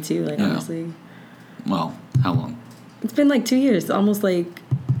for me too, like honestly. Well, how long? It's been like 2 years, almost like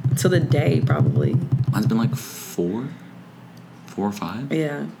to the day probably. Mine's been like 4 or 5.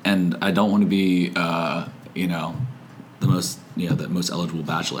 Yeah. And I don't want to be the most eligible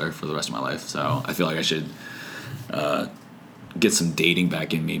bachelor for the rest of my life. So I feel like I should get some dating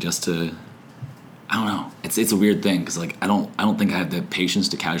back in me just to, I don't know. It's a weird thing because like I don't think I have the patience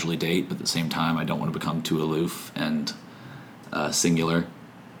to casually date, but at the same time I don't want to become too aloof and singular.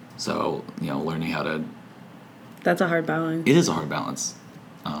 So learning how to. That's a hard balance. It is a hard balance,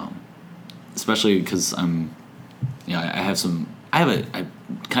 especially because I have a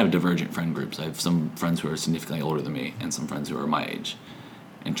kind of divergent friend groups. I have some friends who are significantly older than me and some friends who are my age,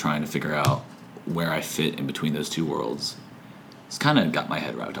 and trying to figure out where I fit in between those two worlds. It's kind of got my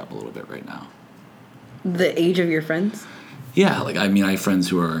head wrapped up a little bit right now. The age of your friends? Yeah, like I have friends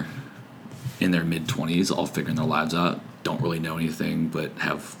who are in their mid-20s, all figuring their lives out, don't really know anything, but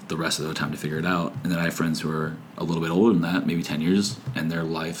have the rest of their time to figure it out. And then I have friends who are a little bit older than that, maybe 10 years, and their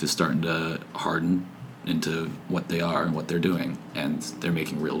life is starting to harden into what they are and what they're doing, and they're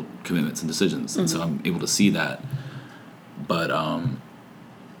making real commitments and decisions. And so I'm able to see that. But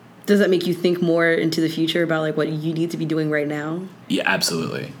does that make you think more into the future about like what you need to be doing right now? Yeah,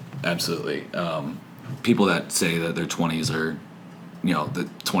 absolutely. People that say that their 20s are, the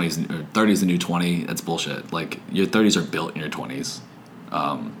 20s or 30s the new 20, that's bullshit. Like your 30s are built in your 20s.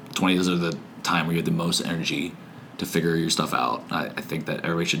 20s are the time where you have the most energy to figure your stuff out. I think that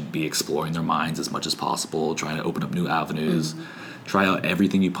everybody should be exploring their minds as much as possible, trying to open up new avenues, try out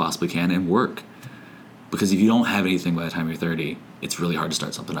everything you possibly can, and work. Because if you don't have anything by the time you're 30, it's really hard to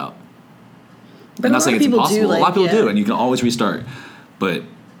start something up. But I'm not saying it's impossible. A lot of people do, and you can always restart. But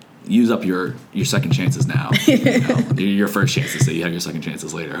use up your second chances now. Your first chances, so you have your second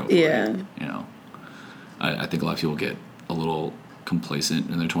chances later, hopefully. Yeah. I think a lot of people get a little complacent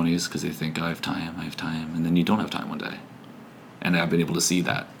in their 20s because they think, I have time, and then you don't have time one day. And I've been able to see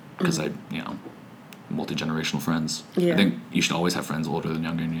that because multi-generational friends. Yeah. I think you should always have friends older than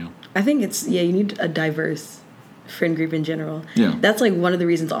younger than you. I think you need a diverse friend group in general. Yeah. That's like one of the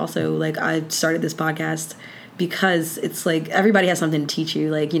reasons also like I started this podcast, because it's like everybody has something to teach you.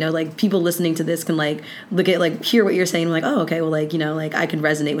 Like, like people listening to this can like look at like hear what you're saying and like, oh, okay, well, like, like I can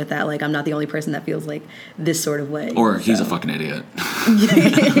resonate with that. Like I'm not the only person that feels like this sort of way. Or he's a fucking idiot.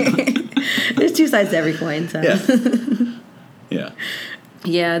 There's two sides to every coin. So. Yeah.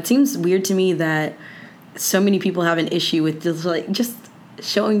 Yeah, it seems weird to me that so many people have an issue with just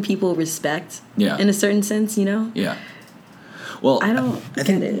showing people respect. Yeah. In a certain sense, you know. Yeah. Well, I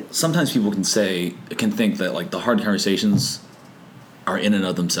think it. Sometimes people can think that like the hard conversations are in and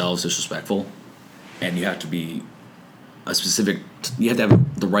of themselves disrespectful, and you have to be you have to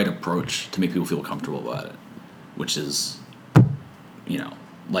have the right approach to make people feel comfortable about it, which is, you know,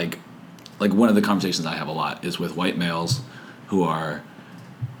 like one of the conversations I have a lot is with white males who are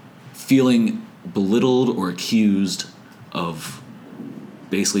feeling belittled or accused of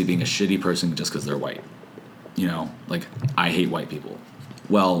basically being a shitty person just because they're white. You know, like, I hate white people.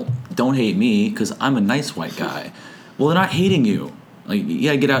 Well, don't hate me because I'm a nice white guy. Well, they're not hating you. Like, you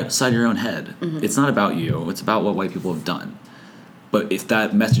gotta get outside your own head. Mm-hmm. It's not about you. It's about what white people have done. But if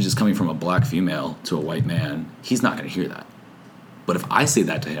that message is coming from a black female to a white man, he's not going to hear that. But if I say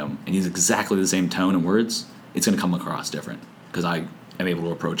that to him and he's exactly the same tone and words, it's going to come across different because I am able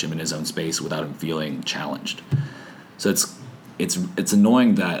to approach him in his own space without him feeling challenged. So it's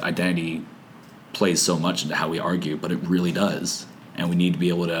annoying that identity plays so much into how we argue, but it really does. And we need to be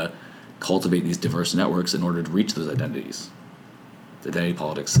able to cultivate these diverse networks in order to reach those identities. Identity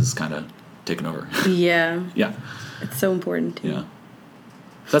politics is kind of taken over. Yeah. Yeah. It's so important too. Yeah.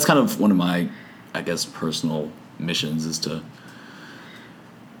 So that's kind of one of my, I guess, personal missions is to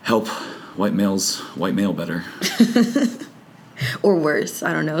help white male better. Or worse,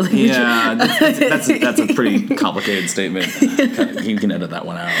 I don't know. Yeah, that's a pretty complicated statement. You can edit that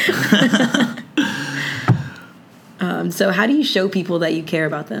one out. So how do you show people that you care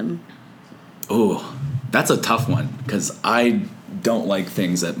about them? Oh, that's a tough one because I don't like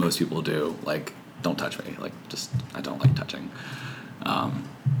things that most people do. Like, don't touch me. Like, just, I don't like touching.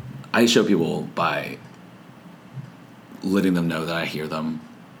 I show people by letting them know that I hear them.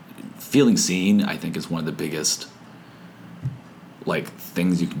 Feeling seen, I think, is one of the biggest, like,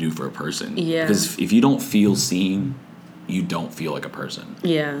 things you can do for a person. Yeah. Because if you don't feel seen, you don't feel like a person.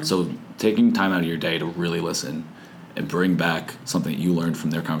 Yeah. So taking time out of your day to really listen and bring back something that you learned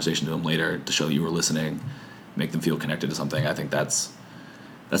from their conversation to them later to show that you were listening, make them feel connected to something, I think that's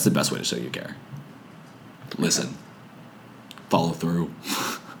the best way to show you care. Listen. Follow through.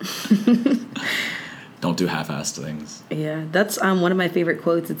 Don't do half-assed things. Yeah, that's one of my favorite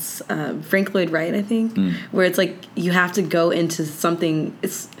quotes. It's Frank Lloyd Wright, I think, where it's like you have to go into something.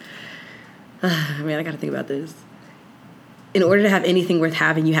 It's, I got to think about this. In order to have anything worth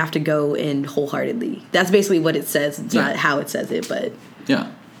having, you have to go in wholeheartedly. That's basically what it says. It's not how it says it, but yeah.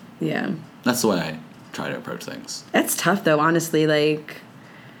 That's the way I try to approach things. That's tough, though. Honestly, like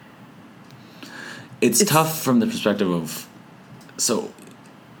it's tough from the perspective of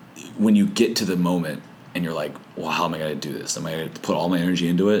when you get to the moment and you're like, well, how am I going to do this? Am I going to put all my energy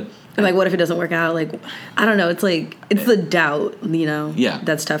into it? And like, what if it doesn't work out? Like, I don't know. It's like, it's the doubt, you know? Yeah.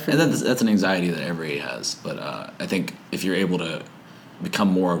 That's tough for me. And that's an anxiety that everybody has. But I think if you're able to become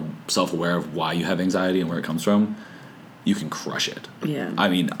more self-aware of why you have anxiety and where it comes from, you can crush it. Yeah. I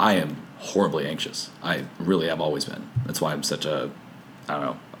mean, I am horribly anxious. I really have always been. That's why I'm such a, I don't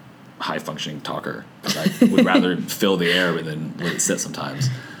know, high-functioning talker. I would rather fill the air than let it sit sometimes.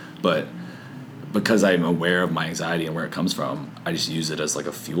 But because I'm aware of my anxiety and where it comes from, I just use it as like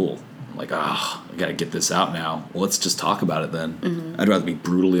a fuel. I'm like, I got to get this out now. Well, let's just talk about it then. Mm-hmm. I'd rather be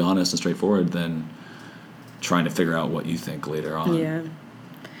brutally honest and straightforward than trying to figure out what you think later on. Yeah.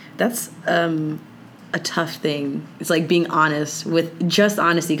 That's a tough thing. It's like being honest with just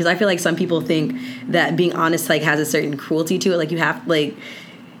honesty. Because I feel like some people think that being honest like has a certain cruelty to it. Like you have, like,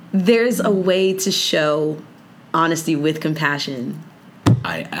 there's a way to show honesty with compassion.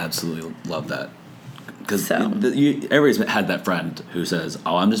 I absolutely love that. Because everybody's had that friend who says,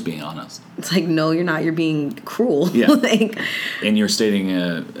 oh, I'm just being honest. It's like, no, you're not. You're being cruel. Yeah. Like, and you're stating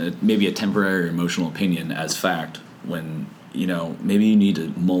maybe a temporary emotional opinion as fact when, you know, maybe you need to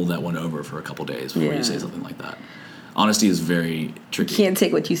mull that one over for a couple days before you say something like that. Honesty is very tricky. You can't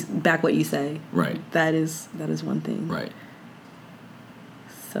take what you say. Right. That is one thing. Right.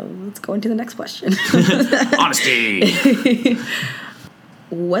 So let's go into the next question. Honesty!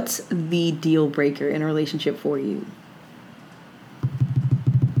 What's the deal breaker in a relationship for you?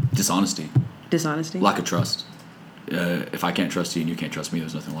 Dishonesty. Dishonesty? Lack of trust. If I can't trust you and you can't trust me,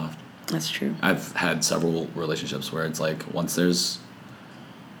 there's nothing left. That's true. I've had several relationships where it's like once there's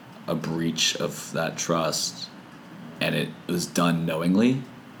a breach of that trust and it was done knowingly,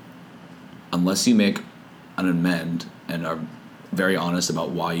 unless you make an amend and are very honest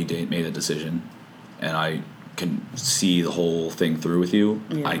about why you made a decision, and I can see the whole thing through with you,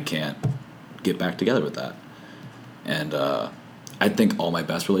 I can't get back together with that. And I think all my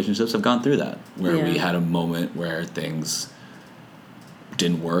best relationships have gone through that, where we had a moment where things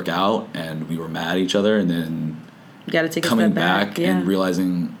didn't work out and we were mad at each other, and then you got to take coming a step back and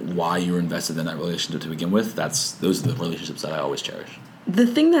realizing why you were invested in that relationship to begin with. Those are the relationships that I always cherish. The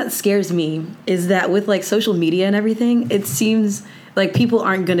thing that scares me is that with like social media and everything, it seems like people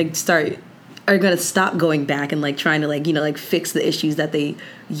are going to stop going back and like trying to like, you know, like fix the issues that they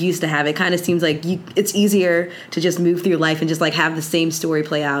used to have. It kind of seems like it's easier to just move through life and just like have the same story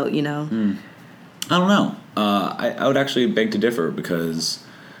play out, you know? I don't know. I would actually beg to differ, because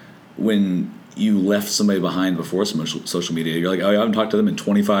when you left somebody behind before social media, you're like, oh, I haven't talked to them in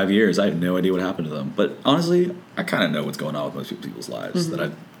 25 years. I have no idea what happened to them. But honestly, I kind of know what's going on with most people's lives that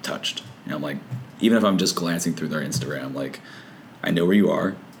I've touched. You know, I'm like, even if I'm just glancing through their Instagram, like, I know where you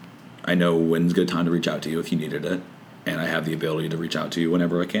are. I know when's a good time to reach out to you if you needed it. And I have the ability to reach out to you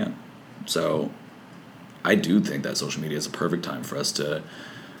whenever I can. So I do think that social media is a perfect time for us to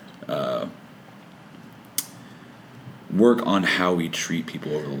work on how we treat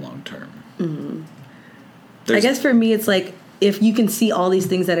people over the long term. I guess for me, it's like, if you can see all these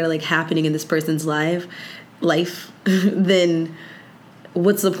things that are like happening in this person's life, then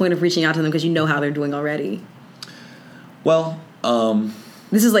what's the point of reaching out to them, because you know how they're doing already? Well,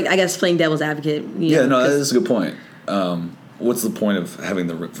 this is like, I guess, playing devil's advocate. That is a good point. What's the point of having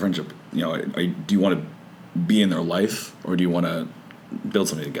the friendship? You know, do you want to be in their life, or do you want to build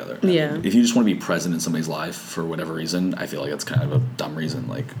something together? Yeah. If you just want to be present in somebody's life for whatever reason, I feel like that's kind of a dumb reason.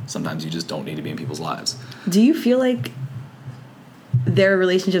 Like, sometimes you just don't need to be in people's lives. Do you feel like there are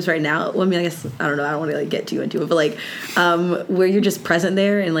relationships right now? Well, I mean, I guess, I don't know, I don't want to like get too into it, but like, where you're just present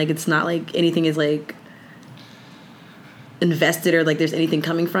there and like it's not like anything is like invested or like there's anything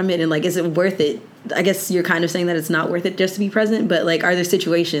coming from it, and like, is it worth it? I guess you're kind of saying that it's not worth it just to be present, but like, are there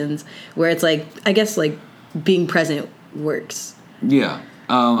situations where it's like, I guess like being present works? Yeah,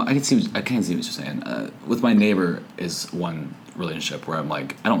 I can see what you're saying. With my neighbor is one relationship where I'm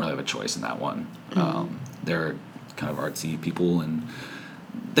like, I don't really have a choice in that one. They're kind of artsy people, and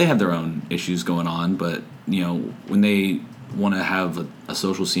they have their own issues going on. But you know, when they want to have a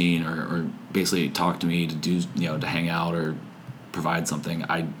social scene or basically talk to me to do, you know, to hang out or provide something,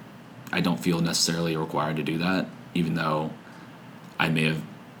 I don't feel necessarily required to do that, even though I may have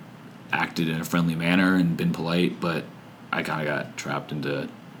acted in a friendly manner and been polite, but I kind of got trapped into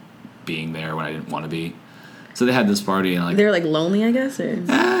being there when I didn't want to be. So they had this party, and like, they're like lonely, I guess, or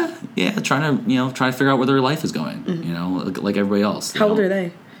trying to figure out where their life is going. You know, like everybody else. How old are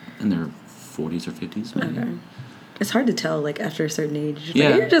they? In their 40s or 50s. Maybe. Okay. It's hard to tell, like, after a certain age.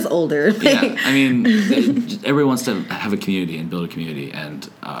 Like, you're just older. Yeah, I mean, everybody wants to have a community and build a community, and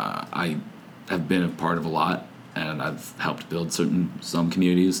I have been a part of a lot, and I've helped build some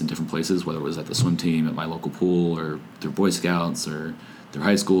communities in different places, whether it was at the swim team, at my local pool, or through Boy Scouts, or through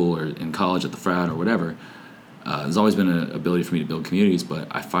high school, or in college at the frat, or whatever. There's always been an ability for me to build communities, but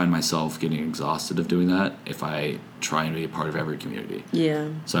I find myself getting exhausted of doing that if I try and be a part of every community. Yeah.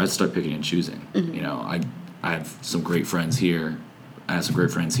 So I have to start picking and choosing. You know, I have some great friends here. I have some great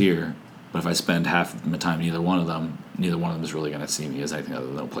friends here. But if I spend half of my time with neither one of them is really going to see me as anything other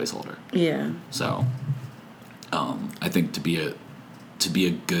than a placeholder. Yeah. So, I think to be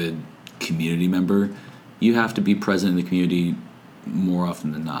a good community member, you have to be present in the community more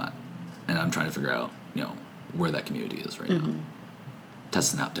often than not. And I'm trying to figure out, you know, where that community is right now.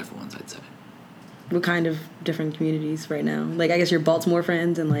 Testing out different ones, I'd say. What kind of different communities right now? Like, I guess your Baltimore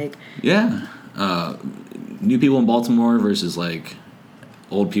friends and like... Yeah. New people in Baltimore versus like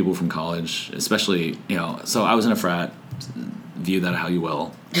old people from college, especially, you know, so I was in a frat, view that how you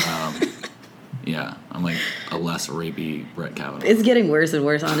will. Yeah, I'm like a less rapey Brett Kavanaugh. It's getting worse and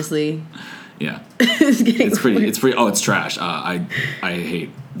worse, honestly. Yeah. It's pretty, oh, it's trash. I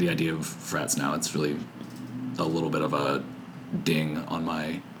hate the idea of frats now. It's really a little bit of a ding on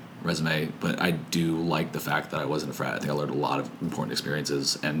my resume, but I do like the fact that I was in a frat. I think I learned a lot of important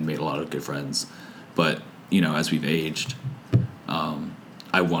experiences and made a lot of good friends. But, you know, as we've aged,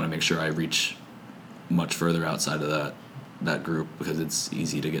 I want to make sure I reach much further outside of that group, because it's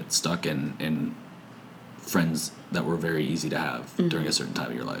easy to get stuck in friends that were very easy to have during a certain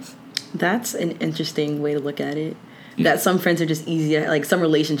time of your life. That's an interesting way to look at it. Yeah. That some friends are just easy to, like, some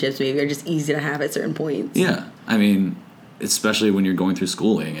relationships maybe are just easy to have at certain points. Yeah. I mean, especially when you're going through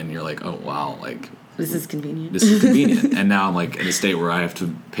schooling and you're like, oh, wow, like... This is convenient. And now I'm, like, in a state where I have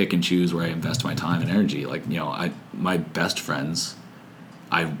to pick and choose where I invest my time and energy. Like, you know, my best friends,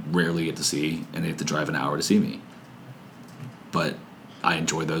 I rarely get to see, and they have to drive an hour to see me. But I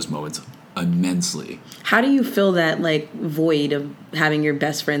enjoy those moments immensely. How do you fill that, like, void of having your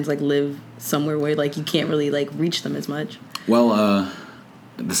best friends, like, live somewhere where, like, you can't really, like, reach them as much? Well,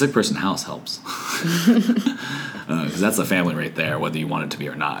 The sick person house helps. Because that's a family right there, whether you want it to be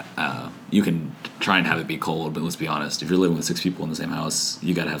or not. You can try and have it be cold, but let's be honest. If you're living with 6 people in the same house,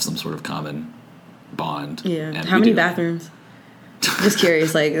 you got to have some sort of common bond. Yeah. And how many bathrooms? Just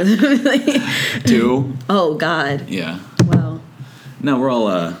curious, like 2. Oh God. Yeah. Wow. No, we're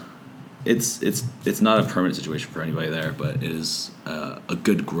all. It's not a permanent situation for anybody there, but it is a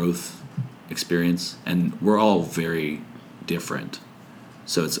good growth experience, and we're all very different.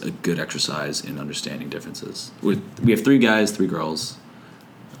 So it's a good exercise in understanding differences. We have 3 guys, 3 girls,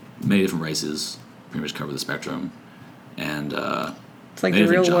 many different races, pretty much cover the spectrum, and it's like the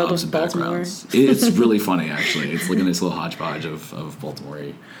real world of Baltimore. It's really funny, actually. It's like a nice little hodgepodge of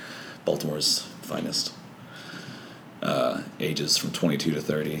Baltimore's finest. Ages from 22 to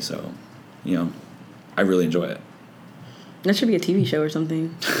 30, so, I really enjoy it. That should be a TV show or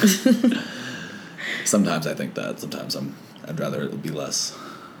something. Sometimes I think that. Sometimes I'd rather it be less.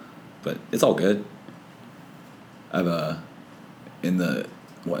 But it's all good. I've, in the,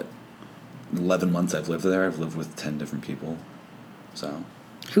 11 months I've lived there, I've lived with 10 different people. So.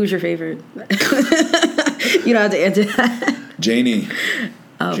 Who's your favorite? You don't have to answer that. Janie.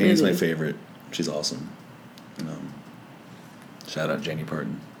 Oh, Janie's really? my favorite. She's awesome. Shout out Janie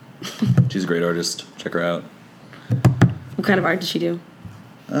Parton. She's a great artist. Check her out. What kind of art does she do?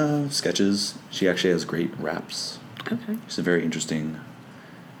 Sketches. She actually has great raps. Okay. She's a very interesting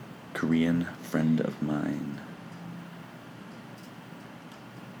Korean friend of mine.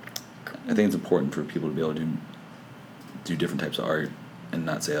 Cool. I think it's important for people to be able to do different types of art and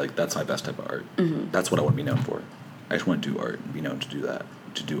not say, like, that's my best type of art. Mm-hmm. That's what I want to be known for. I just want to do art and be known to do that,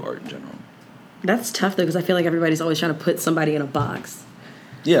 to do art in general. That's tough, though, because I feel like everybody's always trying to put somebody in a box.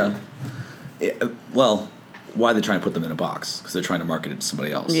 Yeah. Well, why are they trying to put them in a box? Because they're trying to market it to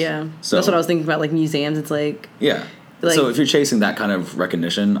somebody else. Yeah. So, that's what I was thinking about, like, museums. It's like... Yeah. Like, so if you're chasing that kind of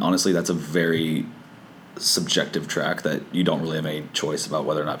recognition, honestly, that's a very subjective track that you don't really have any choice about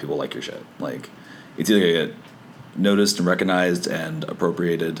whether or not people like your shit. Like, it's either going to get noticed and recognized and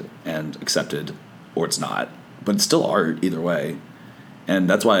appropriated and accepted, or it's not. But it's still art either way. And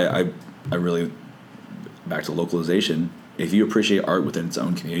that's why I really, back to localization, if you appreciate art within its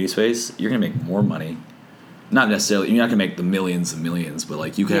own community space, you're going to make more money. Not necessarily, you're not going to make the millions and millions, but,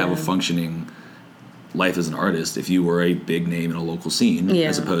 like, you could have a functioning life as an artist if you were a big name in a local scene,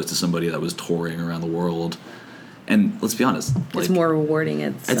 as opposed to somebody that was touring around the world. And let's be honest, it's more rewarding.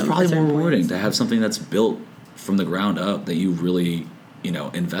 It's probably more rewarding to have something that's built from the ground up that you really,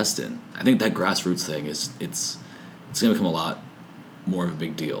 invest in. I think that grassroots thing it's going to become a lot more of a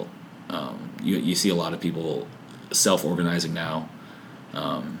big deal. You see a lot of people self-organizing now.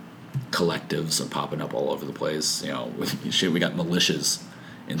 Collectives are popping up all over the place. We got militias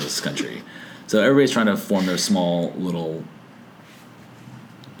in this country. So everybody's trying to form their small little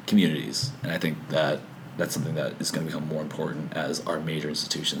communities. And I think that's something that is going to become more important as our major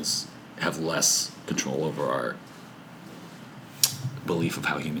institutions have less control over our belief of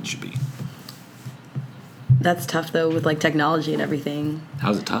how humans should be. That's tough, though, with, like, technology and everything.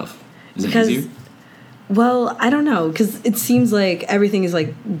 How's it tough? Is because, it easier? Well, I don't know, because it seems like everything is,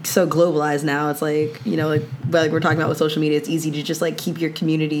 like, so globalized now. It's like, like we're talking about with social media, it's easy to just, like, keep your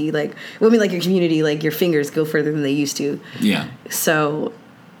community, like, your community, like, your fingers go further than they used to. Yeah. So,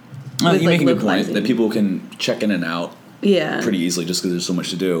 you make a good point that people can check in and out pretty easily just because there's so much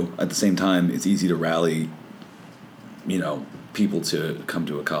to do. At the same time, it's easy to rally, people to come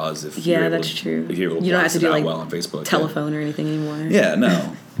to a cause if you're able that's true. If you're able to you don't have to do, like, well on Facebook, telephone or anything anymore. Yeah,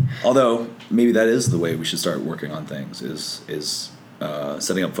 no. Although maybe that is the way we should start working on things is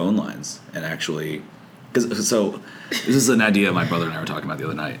setting up phone lines and actually so this is an idea my brother and I were talking about the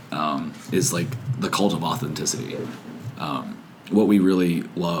other night. Is like the cult of authenticity. What we really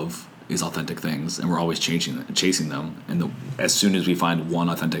love is authentic things, and we're always chasing them. And as soon as we find one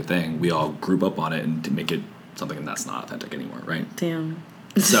authentic thing, we all group up on it and to make it something that's not authentic anymore, right? Damn.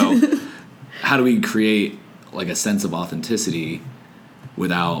 So how do we create, like, a sense of authenticity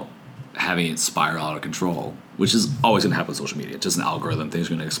without having it spiral out of control, which is always going to happen with social media. It's just an algorithm. Things are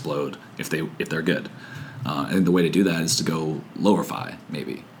going to explode if they're good. And the way to do that is to go lower-fi,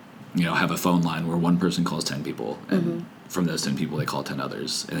 maybe. Have a phone line where one person calls 10 people, and from those 10 people, they call 10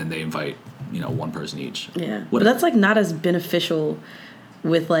 others, and then they invite, one person each. Yeah. But that's, like, not as beneficial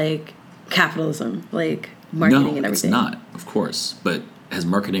with, like, capitalism, like, marketing and everything. No, it's not, of course. But has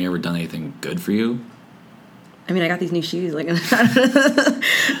marketing ever done anything good for you? I mean, I got these new shoes. Like,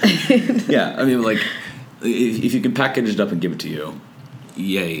 yeah, I mean, like, if you can package it up and give it to you,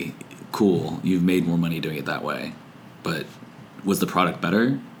 yay, cool. You've made more money doing it that way. But was the product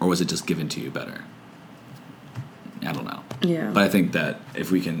better, or was it just given to you better? I don't know. Yeah. But I think that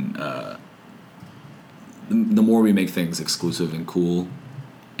if we can, the more we make things exclusive and cool,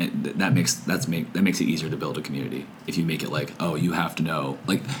 and that makes it easier to build a community. If you make it like, oh, you have to know,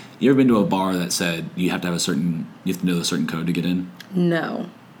 like, you ever been to a bar that said you have to know a certain code to get in? No.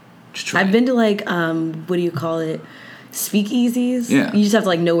 Just try I've it. been to like what do you call it? Speakeasies. Yeah. You just have to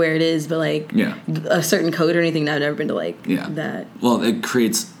like know where it is, but like Yeah. a certain code or anything. I've never been to like Yeah. that. Well, it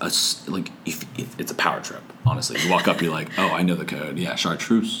creates if it's a power trip. Honestly, you walk up, you're like, oh, I know the code. Yeah,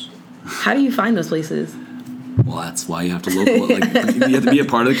 chartreuse. How do you find those places? Well, that's why you have to you have to be a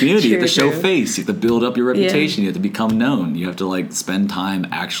part of the community. You have to show face. You have to build up your reputation. You have to become known. You have to like spend time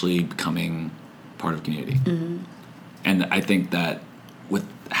actually becoming part of the community. Mm-hmm. And I think that with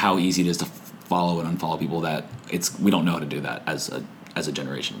how easy it is to follow and unfollow people, that we don't know how to do that as a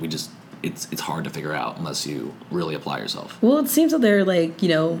generation. It's hard to figure out unless you really apply yourself. Well, it seems that there are like,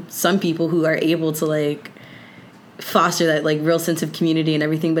 some people who are able to like foster that like real sense of community and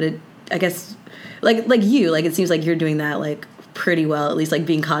everything, but I guess like you, like it seems like you're doing that like pretty well, at least like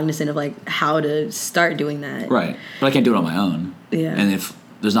being cognizant of like how to start doing that. Right. But I can't do it on my own. Yeah. And if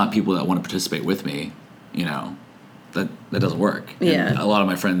there's not people that want to participate with me, that doesn't work. Yeah. And a lot of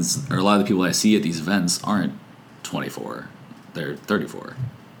my friends, or a lot of the people I see at these events aren't 24. They're 34.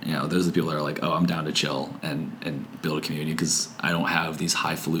 Those are the people that are like, oh, I'm down to chill and build a community because I don't have these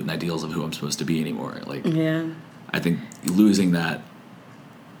highfalutin ideals of who I'm supposed to be anymore. Like, yeah. I think losing that.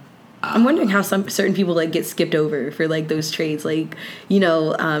 I'm wondering how some certain people like get skipped over for like those traits. Like,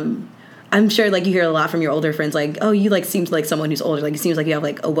 I'm sure like you hear a lot from your older friends, like, oh, you like seems like someone who's older. Like it seems like you have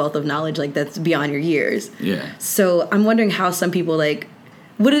like a wealth of knowledge like that's beyond your years. Yeah. So I'm wondering how some people like,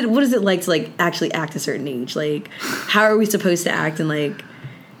 what is it like to like actually act a certain age? Like, how are we supposed to act and like?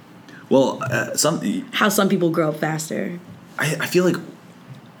 Well, how some people grow up faster. I feel like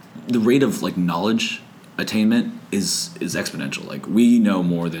the rate of like knowledge attainment is exponential. Like we know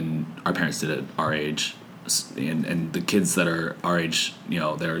more than our parents did at our age, and the kids that are our age,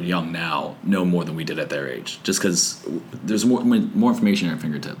 they're young now, know more than we did at their age. Just because there's more information at our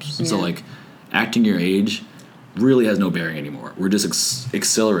fingertips. Yeah. So like acting your age really has no bearing anymore. We're just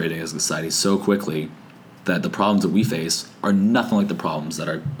accelerating as a society so quickly that the problems that we face are nothing like the problems that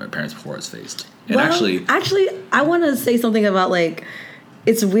our parents before us faced. And actually, I want to say something about like,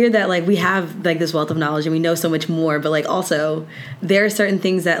 it's weird that like we have like this wealth of knowledge and we know so much more, but like also there are certain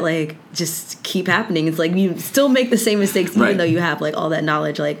things that like just keep happening. It's like you still make the same mistakes even though you have like all that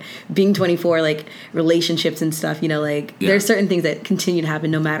knowledge, like being 24, like relationships and stuff, there's certain things that continue to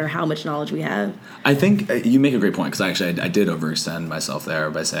happen no matter how much knowledge we have. I think you make a great point because actually I did overextend myself there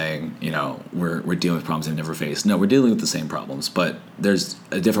by saying, we're dealing with problems I've never faced. No, we're dealing with the same problems, but there's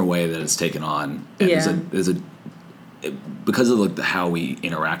a different way that it's taken on. And there's because of like how we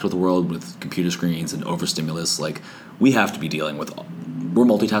interact with the world with computer screens and overstimulus, like we have to be dealing with. We're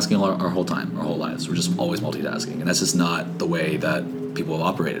multitasking our whole time, our whole lives. We're just always multitasking, and that's just not the way that people have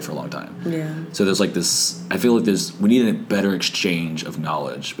operated for a long time. Yeah. So there's like this. I feel like we need a better exchange of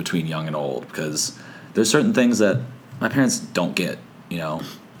knowledge between young and old because there's certain things that my parents don't get. They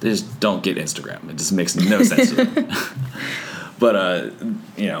just don't get Instagram. It just makes no sense to them. But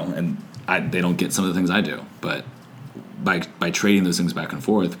and they don't get some of the things I do, but. By trading those things back and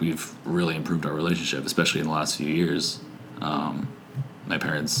forth, we've really improved our relationship, especially in the last few years. My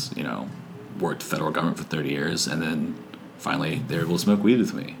parents, worked federal government for 30 years, and then finally they were able to smoke weed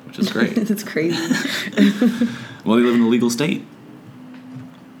with me, which is great. That's crazy. Well, they live in a legal state.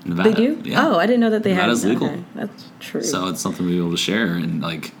 Nevada. They do? Yeah. Oh, I didn't know that they had. Nevada's legal. Okay. That's true. So it's something to be able to share, and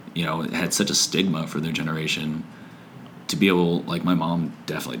it had such a stigma for their generation to be able. Like my mom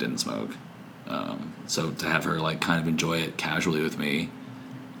definitely didn't smoke. So to have her like kind of enjoy it casually with me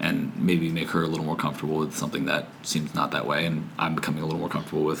and maybe make her a little more comfortable with something that seems not that way, and I'm becoming a little more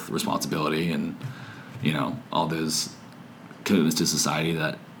comfortable with responsibility and all those commitments to society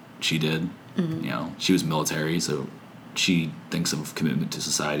that she did. Mm-hmm. She was military, so she thinks of commitment to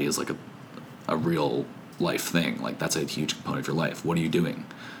society as like a real life thing. Like that's a huge component of your life. What are you doing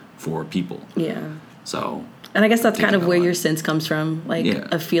for people? Yeah. So. And I guess that's kind of where your sense comes from, like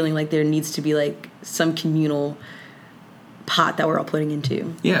a feeling like there needs to be like some communal pot that we're all putting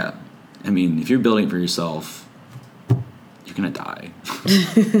into. Yeah. I mean, if you're building it for yourself, you're going to die.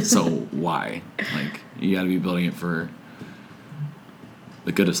 So why? Like, you got to be building it for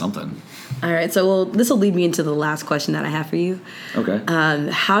the good of something. All right. So this will lead me into the last question that I have for you. Okay.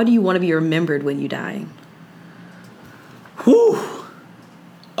 How do you want to be remembered when you die? Whew.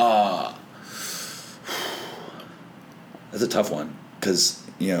 That's a tough one because,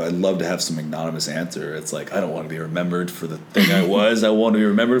 I'd love to have some anonymous answer. It's like, I don't want to be remembered for the thing I was. I want to be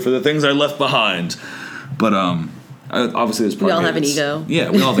remembered for the things I left behind. But Obviously, there's part we all of have an it's- ego. Yeah,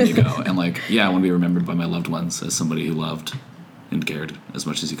 we all have an ego, and like, yeah, I want to be remembered by my loved ones as somebody who loved and cared as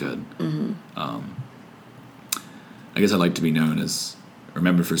much as he could. I guess I'd like to be known as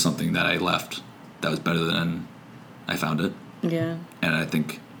remembered for something that I left that was better than I found it. Yeah. And I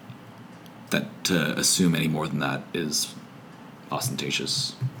think that to assume any more than that is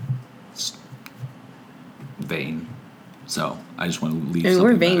ostentatious, it's vain. So I just want to leave. I mean,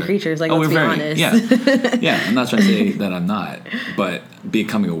 something we're vain better. creatures. Like, let's be honest. Yeah, yeah. I'm not trying to say that I'm not, but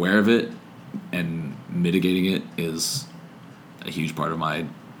becoming aware of it and mitigating it is a huge part of my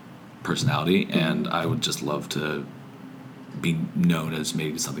personality, and I would just love to be known as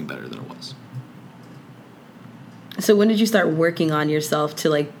maybe something better than it was. So when did you start working on yourself to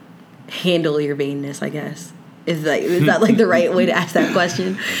like handle your vainness, I guess? Is that like the right way to ask that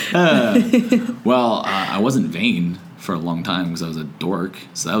question? Well, I wasn't vain for a long time because I was a dork,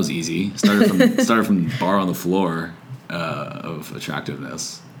 so that was easy. Started from the bar on the floor of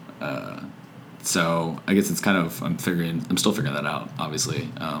attractiveness. So I guess it's kind of I'm still figuring that out. Obviously,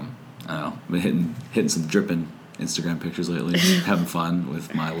 I don't know. I've been hitting some dripping Instagram pictures lately, having fun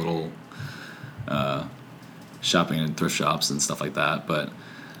with my little shopping in thrift shops and stuff like that. But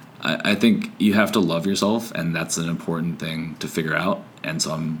I think you have to love yourself, and that's an important thing to figure out. And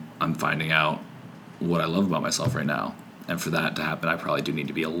so I'm finding out what I love about myself right now. And for that to happen, I probably do need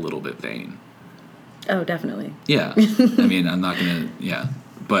to be a little bit vain. Oh, definitely. Yeah. I mean, I'm not going to, yeah.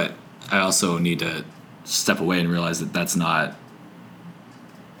 But I also need to step away and realize that that's not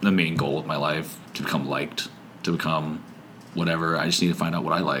the main goal of my life, to become liked, to become whatever. I just need to find out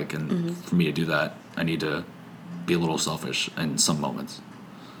what I like. And for me to do that, I need to be a little selfish in some moments.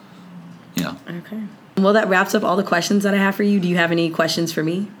 Yeah. Okay. Well, that wraps up all the questions that I have for you. Do you have any questions for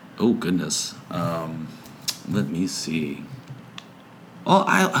me? Oh, goodness. Let me see. Oh,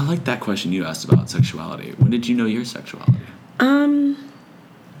 I like that question you asked about sexuality. When did you know your sexuality?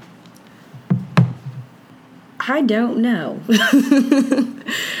 I don't know.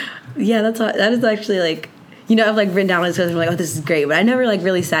 Yeah, that is actually like, I've like written down this because I'm like, oh, this is great, but I never like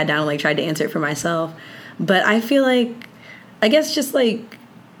really sat down and like tried to answer it for myself. But I feel like, I guess just like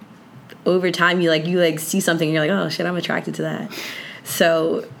over time, you see something and you're like, oh shit, I'm attracted to that.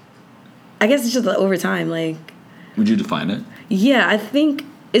 So I guess it's just over time, like. Would you define it? Yeah, I think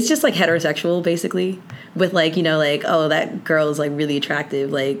it's just like heterosexual, basically, with like, oh, that girl is like really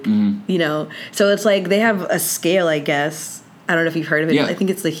attractive, like, so it's like they have a scale, I guess. I don't know if you've heard of it. Yeah. I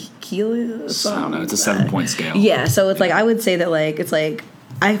think it's the Keel. I don't know. It's a 7-point scale. Yeah, so it's like I would say that like it's like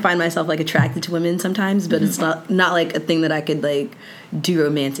I find myself like attracted to women sometimes, but it's not like a thing that I could like do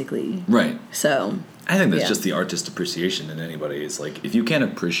romantically. Right. So I think that's just the artist appreciation in anybody. It's like if you can't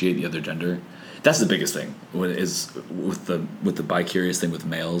appreciate the other gender, that's the biggest thing. Is with the bi-curious thing with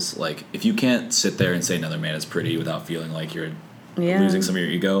males. Like if you can't sit there and say another man is pretty without feeling like you're losing some of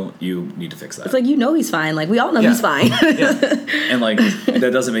your ego, you need to fix that. It's like he's fine. Like we all know he's fine. Yeah. And like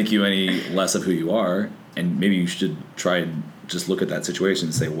that doesn't make you any less of who you are. And maybe you should try and just look at that situation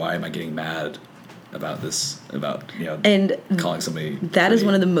and say, why am I getting mad about this? About and calling somebody. That is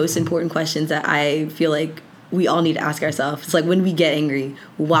one of the most important questions that I feel like we all need to ask ourselves. It's like when we get angry,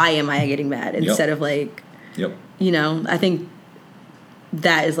 why am I getting mad? Instead of like, I think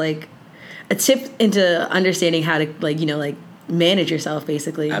that is like a tip into understanding how to like manage yourself,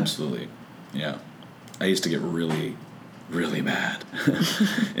 basically. Absolutely. Yeah. I used to get really, really mad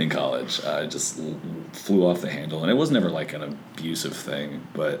in college. I just flew off the handle. And it was never like an abusive thing,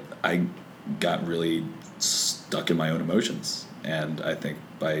 but I got really stuck in my own emotions. And I think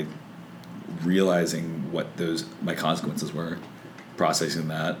by realizing what my consequences were, processing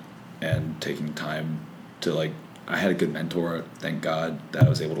that, and taking time to like, I had a good mentor, thank God, that I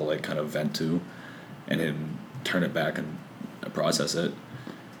was able to like kind of vent to and then turn it back and process it.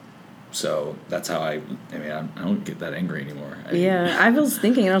 So that's how I don't get that angry anymore. I was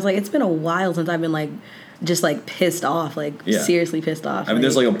thinking, and I was like, it's been a while since I've been like just like pissed off, like seriously pissed off. I mean,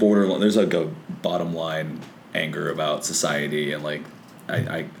 there's like a borderline, there's like a bottom line anger about society, and like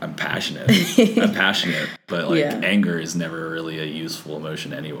I'm passionate. I'm passionate, but like anger is never really a useful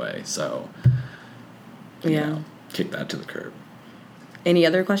emotion anyway. So kick that to the curb. Any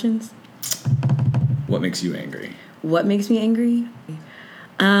other questions? What makes you angry? What makes me angry?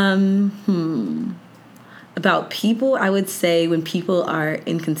 About people, I would say when people are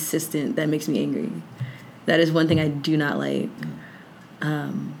inconsistent, that makes me angry. That is one thing I do not like.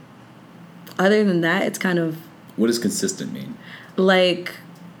 Other than that, it's kind of... What does consistent mean? Like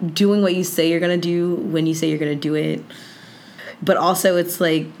doing what you say you're going to do when you say you're going to do it. But also it's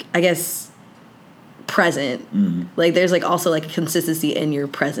like, I guess, present. Like there's like also like a consistency in your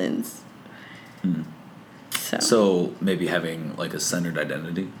presence. So maybe having like a centered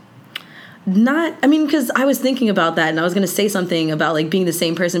identity. Because I was thinking about that, and I was going to say something about like being the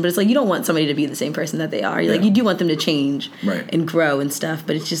same person, but it's like you don't want somebody to be the same person that they are. Like you do want them to change and grow and stuff,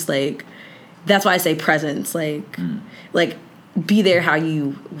 but it's just like that's why I say presence. Like be there how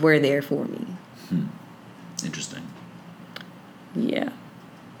you were there for me. Interesting. Yeah.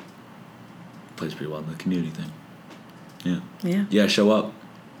 Plays pretty well in the community thing. Yeah. Yeah. Show up.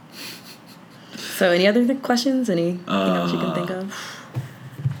 So, any other questions? Anything else you can think of?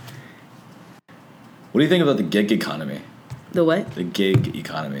 What do you think about the gig economy? The what? The gig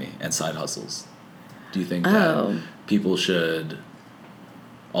economy and side hustles. Do you think that people should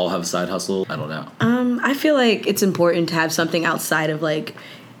all have a side hustle? I don't know. I feel like it's important to have something outside of like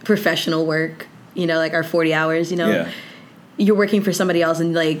professional work. Like our 40 hours. You're working for somebody else,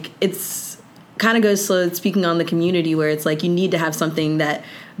 and like it's kind of goes slow. Speaking on the community, where it's like you need to have something that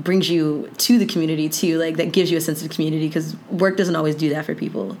brings you to the community too, like that gives you a sense of community, because work doesn't always do that for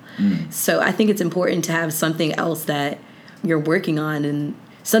people. So I think it's important to have something else that you're working on, and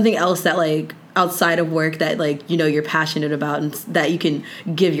something else that like outside of work that like you're passionate about and that you can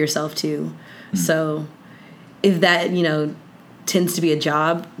give yourself to. So if that tends to be a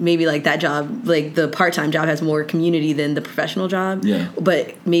job, maybe like that job, like the part-time job has more community than the professional job,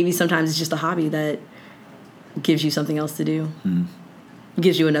 but maybe sometimes it's just a hobby that gives you something else to do.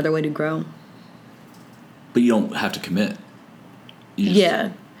 Gives you another way to grow. But you don't have to commit. You're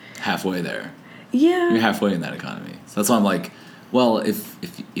just halfway there. Yeah. You're halfway in that economy. So that's why I'm like, well, if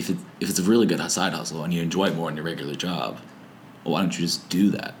it's a really good side hustle and you enjoy it more than your regular job, well, why don't you just do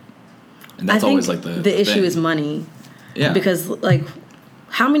that? And that's always like the issue thing. is money. Yeah. Because like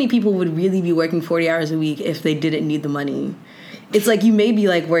how many people would really be working 40 hours a week if they didn't need the money? It's like you may be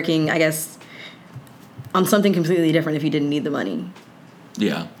like working, I guess, on something completely different if you didn't need the money.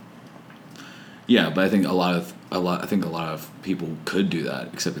 Yeah. Yeah, but I think a lot of people could do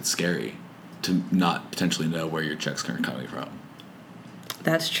that, except it's scary to not potentially know where your checks are coming from.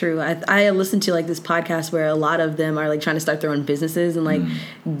 That's true. I listened to like this podcast where a lot of them are like trying to start their own businesses, and like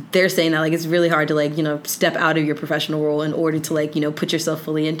they're saying that like it's really hard to like step out of your professional role in order to like put yourself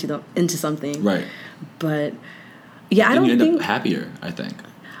fully into something. Right. But yeah, I don't think you end up happier. I think.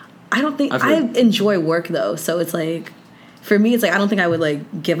 I don't think I enjoy work though, so it's like for me it's like I don't think I would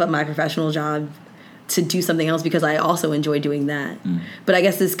like give up my professional job to do something else because I also enjoy doing that. But I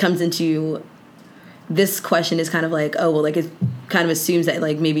guess this comes into this question is kind of like, oh, well, like it kind of assumes that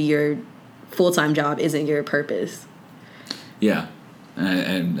like maybe your full-time job isn't your purpose. Yeah.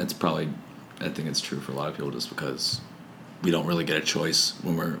 And that's probably, I think it's true for a lot of people just because we don't really get a choice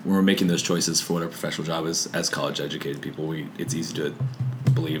when we're making those choices for what our professional job is. As college-educated people, it's easy to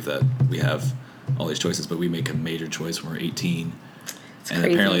believe that we have all these choices, but we make a major choice when we're 18. It's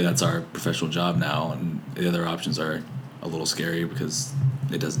crazy. Apparently that's our professional job now, and the other options are a little scary because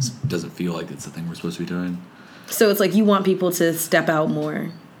it doesn't feel like it's the thing we're supposed to be doing. So it's like you want people to step out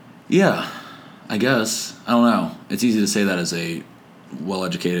more. Yeah, I guess. I don't know. It's easy to say that as a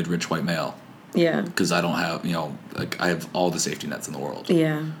well-educated, rich white male. Yeah. Because I don't have, like I have all the safety nets in the world.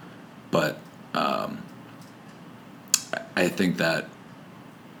 Yeah. But I think that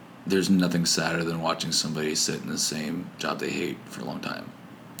there's nothing sadder than watching somebody sit in the same job they hate for a long time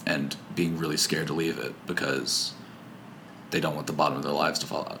and being really scared to leave it because they don't want the bottom of their lives to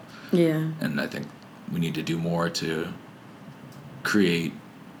fall out. Yeah. And I think we need to do more to create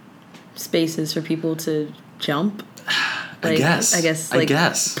spaces for people to jump. Like, I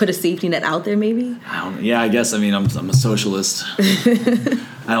guess. Put a safety net out there, maybe? I guess. I mean, I'm a socialist. I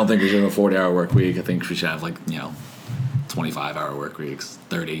don't think we should have a 40-hour work week. I think we should have, 25-hour work weeks,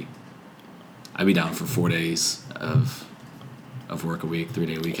 30. I'd be down for 4 days of work a week,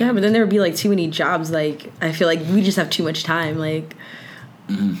 3-day weekend. Yeah, but then there would be, too many jobs. I feel like we just have too much time.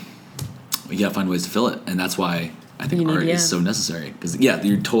 Mm-hmm. You got to find ways to fill it. And that's why I think art is so necessary. Because,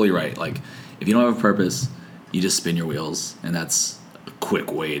 you're totally right. If you don't have a purpose, you just spin your wheels. And that's a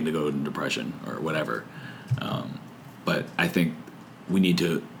quick way to go into depression or whatever. But I think we need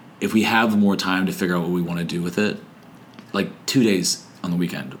to, if we have more time to figure out what we want to do with it, 2 days on the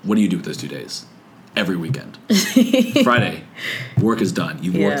weekend, what do you do with those 2 days? Every weekend. Friday, work is done.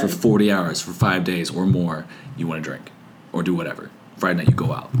 You've worked for 40 hours for 5 days or more. You want to drink or do whatever. Friday night, you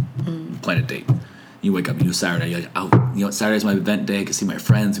go out, plan a date. You wake up, you do Saturday. You're like, Saturday's my event day. I can see my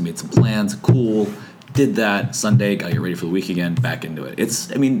friends. We made some plans. Cool. Did that. Sunday, got to get ready for the week again. Back into it. There's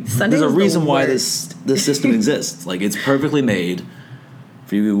a reason why this system exists. It's perfectly made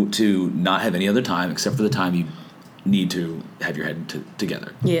for you to not have any other time except for the time you need to have your head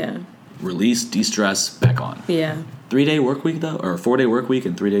together. Yeah. Release, de-stress, back on. Yeah. 3-day work week though, or 4-day work week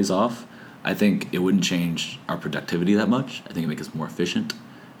and 3 days off. I think it wouldn't change our productivity that much. I think it would make us more efficient.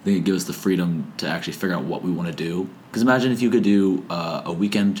 I think it gives us the freedom to actually figure out what we want to do. Because imagine if you could do a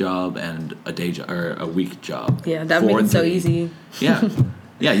weekend job and a day job, or a week job. Yeah, that would make it so easy. Yeah.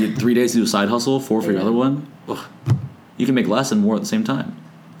 Yeah, you had 3 days to do a side hustle, 4 for your other one. Ugh. You can make less and more at the same time.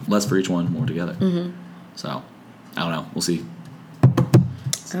 Less for each one, more together. Mm-hmm. So, I don't know. We'll see.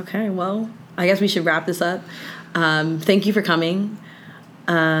 Okay, well, I guess we should wrap this up. Thank you for coming.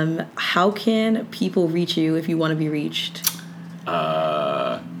 How can people reach you if you want to be reached?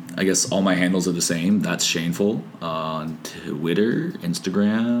 I guess all my handles are the same. That's Shameful on Twitter,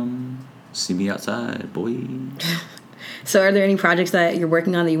 Instagram. See me outside, boy. So are there any projects that you're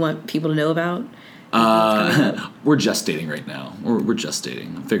working on that you want people to know about? We're just dating right now. We're just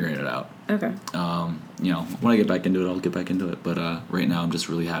dating. I'm figuring it out. Okay. When I get back into it, I'll get back into it. But right now, I'm just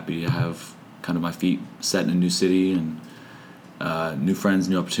really happy to have kind of my feet set in a new city and new friends,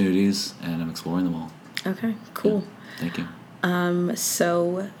 new opportunities, and I'm exploring them all. Okay, cool. Yeah, thank you.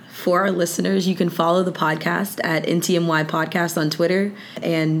 So for our listeners, you can follow the podcast at NTMY Podcast on Twitter,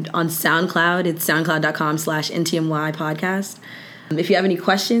 and on SoundCloud, it's soundcloud.com/NTMY Podcast. If you have any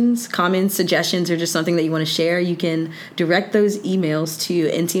questions, comments, suggestions, or just something that you want to share, you can direct those emails to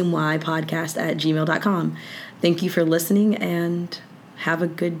ntmypodcast@gmail.com. Thank you for listening, and have a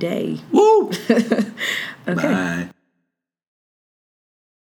good day. Woo! Okay. Bye.